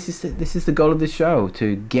this is the goal of the show,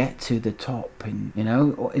 to get to the top, and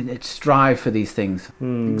strive for these things.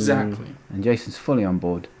 exactly. And Jason's fully on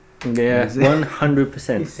board. Yeah, Is it?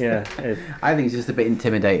 100%. Yeah. I think he's just a bit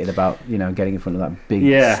intimidated about getting in front of that big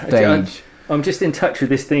Yeah, stage. I'm just in touch with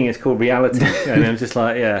this thing. It's called reality, and I'm just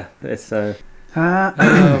like, yeah, it's.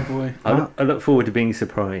 Oh boy. I look forward to being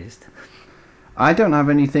surprised. I don't have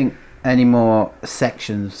any more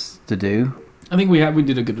sections to do. I think we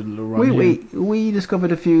did a good little run. We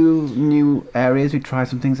discovered a few new areas. We tried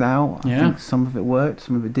some things out. I Yeah. think some of it worked,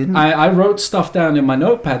 some of it didn't. I wrote stuff down in my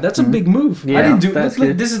notepad. That's a big move. Yeah, I didn't do. that's Look,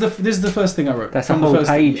 good. this is the first thing I wrote. That's a From the whole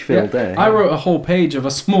first- page filled there. I wrote a whole page of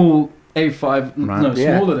a small A5. Right. No,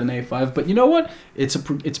 Yeah. smaller than A5. But you know what? It's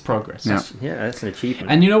progress. Yeah. Yeah, that's an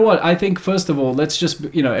achievement. And you know what? I think first of all, let's just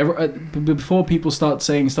before people start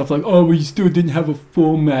saying stuff like, "Oh, we still didn't have a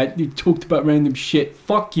format. You talked about random shit."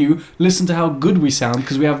 Fuck you. Listen to how good we sound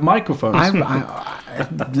because we have microphones.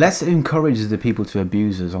 Let's encourage the people to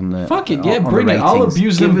abuse us on the. Fuck it, yeah, on the bring it. I'll ratings.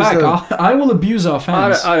 abuse Give them us back. I will abuse our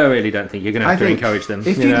fans. I really don't think you're going to have to encourage them.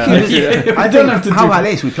 If you you know? give us, I don't think, have to how do about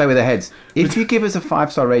that. this? We play with their heads. If you give us a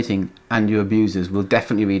 5-star rating and you abuse us, we'll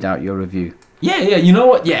definitely read out your review. Yeah, you know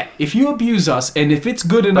what? Yeah, if you abuse us and if it's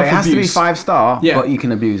good But enough it has abuse, to be 5-star, Yeah. but you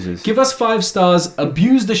can abuse us. give us 5 stars,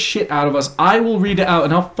 abuse the shit out of us. I will read it out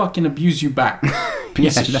and I'll fucking abuse you back.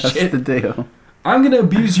 Piece Yeah, of that's shit. the deal. I'm gonna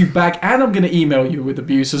abuse you back and I'm gonna email you with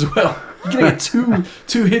abuse as well. You're gonna get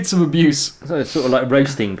two hits of abuse. So it's sort of like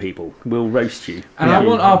roasting people. We'll roast you. And I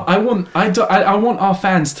want our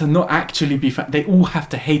fans to not actually be they all have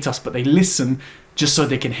to hate us, but they listen just so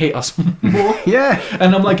they can hate us more. Yeah.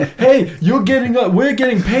 And I'm like, hey, we're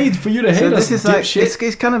getting paid for you to hate So us, this is like dipshit.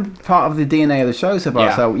 it's kind of part of the DNA of the show so far.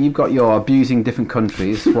 Yeah. So you've got your abusing different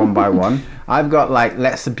countries one by one. I've got like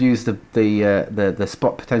let's abuse the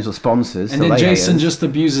potential sponsors. And so then they hate Jason us. just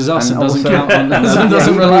abuses us and, And doesn't also- count on us and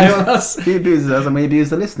doesn't rely on us. He abuses us and we abuse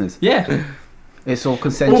the listeners. Yeah. It's all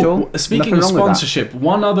consensual. Oh, speaking Nothing of wrong with that. sponsorship,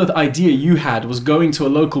 one other idea you had was going to a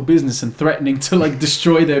local business and threatening to like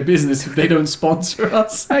destroy their business if they don't sponsor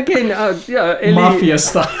us. Again, Mafia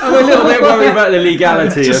style. I'm a little bit worried about the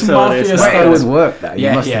legality Just of some of this. mafia Well, style. it would work though, you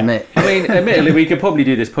Yeah, must yeah. admit. I mean, admittedly, we could probably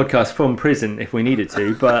do this podcast from prison if we needed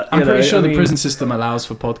to, but I'm pretty sure I the mean, prison system allows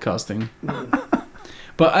for podcasting.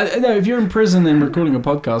 But I know if you're in prison and recording a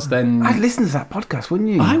podcast, then I'd listen to that podcast, wouldn't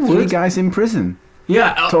you? I would. 3 guys in prison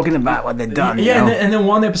yeah, talking about what they've done. yeah. you know? And then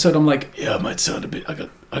one episode, I'm like, yeah, it might sound a bit. I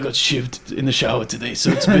got shivved in the shower today,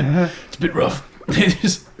 so it's a bit rough.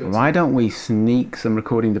 Just- Why don't we sneak some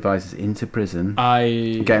recording devices into prison?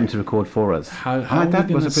 I Get him to record for us. How My are we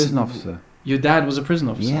dad was gonna a prison s- officer. Your dad was a prison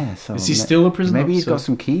officer. Yeah, so Is he still a prison maybe he's officer? got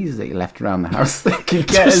some keys that he left around the house that can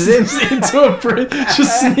get us in.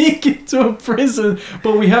 Just sneak into a prison,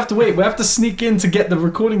 but we have to wait. We have to sneak in to get the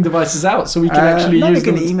recording devices out so we can actually no, use they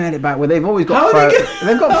can them. email it back. Well, they've always How got are they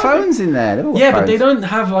they've got phones in there. They've all got Yeah, but they phones. don't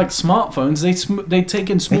have like smartphones. They take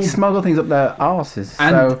in small They smuggle things up their arses.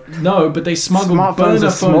 and So no, but they smuggle Smartphones burner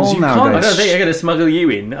are phones. small You nowadays. I can't. don't think they're going to smuggle you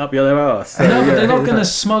in up your arse. No, but they're not going to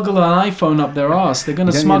smuggle an iPhone up their ass. They're going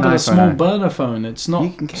to You don't need smuggle an a iPhone, small no. burner phone. It's not you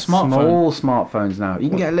can get smartphone. small smartphones now. You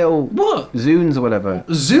can get little What? Zunes or whatever.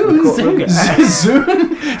 Zoom? Record- Zoom?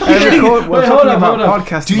 record- we're Wait, talking hold up, about hold up.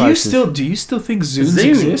 podcast Do you devices. still think Zunes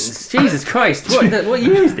exist? Zooms. Jesus Christ. What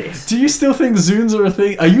year is this? Do you still think Zunes are a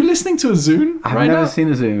thing? Are you listening to a Zune I've right never now? seen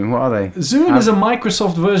a Zune. What are they? Zune is a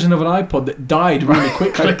Microsoft version of an iPod that died really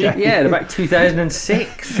quickly. Yeah, about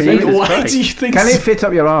 2006. Can you- Jesus Why Christ. do you think? Can it fit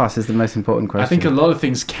up your arse? Is the most important question. I think a lot of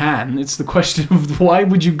things can. It's the question of why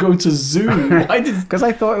would you go to Zune? Why did? Because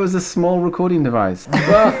I thought it was a small recording device.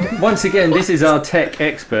 Well, once again, this is our tech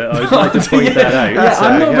expert. I would like to point that out. Yeah, So,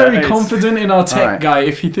 I'm not very it's- confident in our tech Alright. guy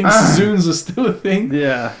if he thinks Zunes are still a thing.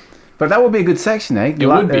 Yeah. But that would be a good section, eh? It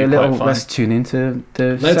would be quite little. fun. Let's tune into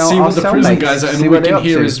the. Let's see what the prison guys are, and all we can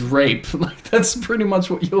hear is rape. Like that's pretty much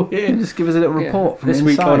what you'll hear. Just give us a little report from This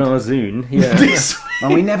week inside. on our Zune. Yeah. This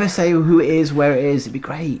And we never say who it is, where it is. It'd be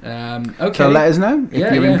great. okay. So let us know if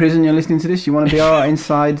Yeah, you're yeah. in prison. You're listening to this. You want to be our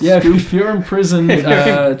inside Yeah, scoop. if you're in prison,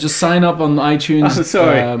 just sign up on iTunes. I'm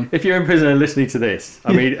sorry. If you're in prison and listening to this,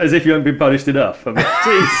 I mean, as if you haven't been punished enough. I mean,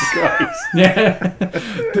 Jesus Christ. Yeah.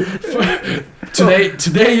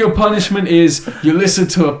 Today your punishment is you listen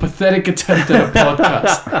to a pathetic attempt at a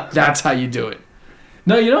podcast. That's how you do it.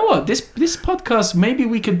 No, you know what? This podcast, maybe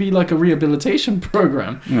we could be like a rehabilitation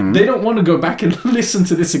program. They don't want to go back and listen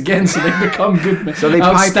to this again, so they become good, So they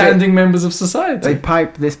outstanding members of society. They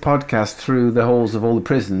pipe this podcast through the halls of all the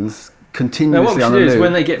prisons Now, continuously what we on should the do is loop.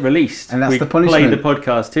 when they get released, And that's we the play punishment. the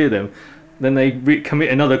podcast to them. Then they commit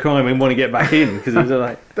another crime and want to get back in because it's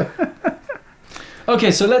like.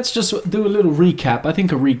 Okay, so let's just do a little recap. I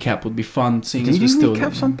think a recap would be fun, seeing Did as you we're still...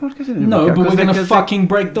 recap some podcasts? No, but we're going to fucking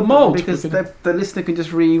break the mold. Because the listener can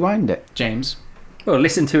just rewind it. James. Well,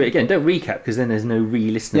 listen to it again. Don't recap because then there's no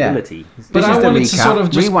re-listenability. But This I is the wanted to recap. sort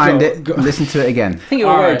of just rewind go- it, go- listen to it again. I think it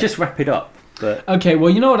will Alright. just wrap it up. But Okay,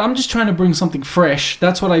 well, you know what? I'm just trying to bring something fresh.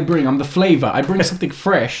 That's what I bring. I'm the flavor. I bring something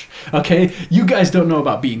fresh, okay? You guys don't know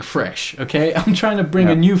about being fresh, okay? I'm trying to bring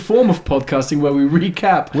a new form of podcasting where we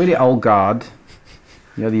recap. We're the old guard.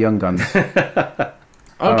 You're the young guns.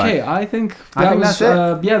 Okay, I think I think was that's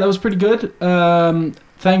it. yeah, that was pretty good.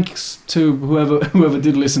 Thanks to whoever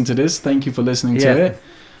did listen to this. Thank you for listening Yeah. to it.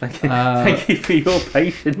 thank you for your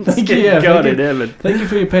patience. Thank you, yeah, God thank in you. heaven. Thank you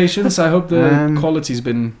for your patience. I hope the Um, quality's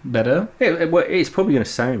been better. Well, it's probably going to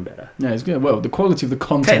sound better. Yeah, it's good. Well, the quality of the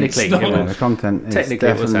content. Technically, still- it will. The content is Technically,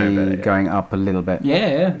 it will sound definitely better, yeah. going up a little bit.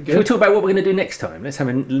 Yeah, Shall we good. talk about what we're going to do next time? Let's have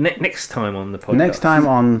a next time on the podcast. Next time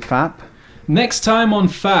on FAP. Next time on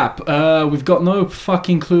FAP, we've got no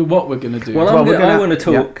fucking clue what we're gonna do. Well, Well, I want to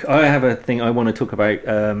talk. I have a thing. I want to talk about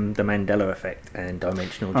the Mandela effect and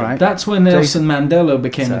dimensional All jumping. right. That's when Nelson Mandela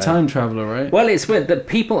became a So- time traveler, right? Well, it's when the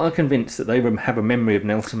people are convinced that they have a memory of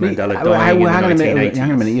Nelson Mandela Well, dying in hang the on a minute. 1980s. Hang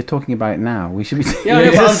on a minute. You're talking about it now. We should be. Yeah, I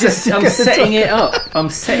know, but I'm setting it up. I'm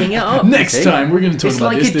setting it up. Next see? time we're gonna talk It's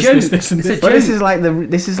about like this, a this, joke. this, this, and It's a this. But this joke. is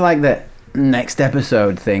like the next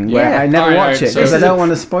episode thing where Yeah. I never Alright, watch it so because I this is don't a-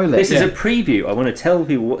 want to spoil it. This is Yeah. a preview. I want to tell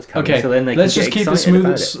people what's coming, Okay, so then they let's can just get keep it excited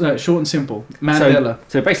smooth, about it. short and simple. Mandela.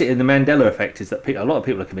 So basically, the Mandela effect is that a lot of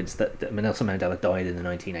people are convinced that Nelson Mandela died in the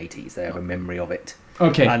 1980s. They have a memory of it.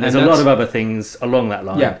 Okay, And there's a that's- lot of other things along that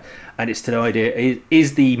line. Yeah. And it's to the idea,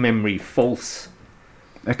 is the memory false?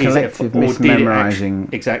 A Is it collective or did it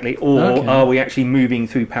mismemorizing. Exactly. Or Okay. are we actually moving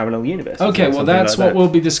through parallel universes? Okay, or well, something that's like what that? we'll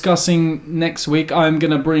be discussing next week. I'm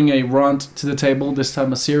gonna bring a rant to the table. This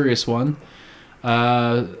time, a serious one.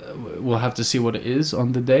 We'll have to see what it is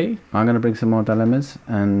on the day. I'm going to bring some more dilemmas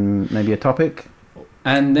and maybe a topic.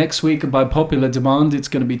 And next week, by popular demand, it's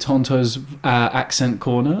going to be Tonto's accent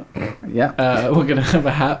corner. Yeah. We're going to have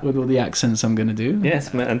a hat with all the accents I'm going to do.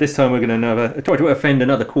 Yes, and this time we're going to try to offend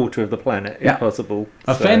another quarter of the planet, Yeah. if possible.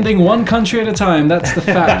 Offending one country at a time. That's the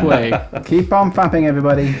fact way. Keep on fapping,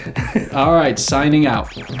 everybody. All right, signing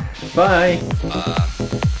out. So, bye.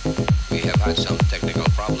 We have had some technical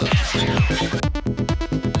problems here.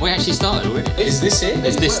 We actually started already. Is this it?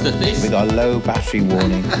 Is this the thing? We got a low battery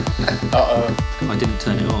warning. I didn't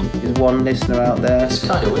turn it on. There's one listener out there. It's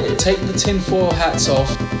kind of weird. Take the tinfoil hats off.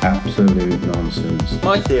 Absolute nonsense.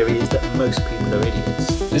 My theory is that most people are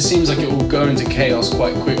idiots. This seems like it will go into chaos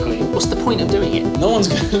quite quickly. What's the point of doing it? No one's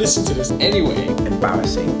going to listen to this anyway.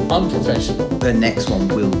 Embarrassing. Unprofessional. The next one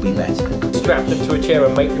will be better. Strap them to a chair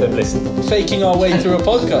and make them listen. Faking our way through a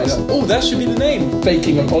podcast. Oh, that should be the name.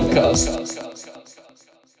 Faking a podcast.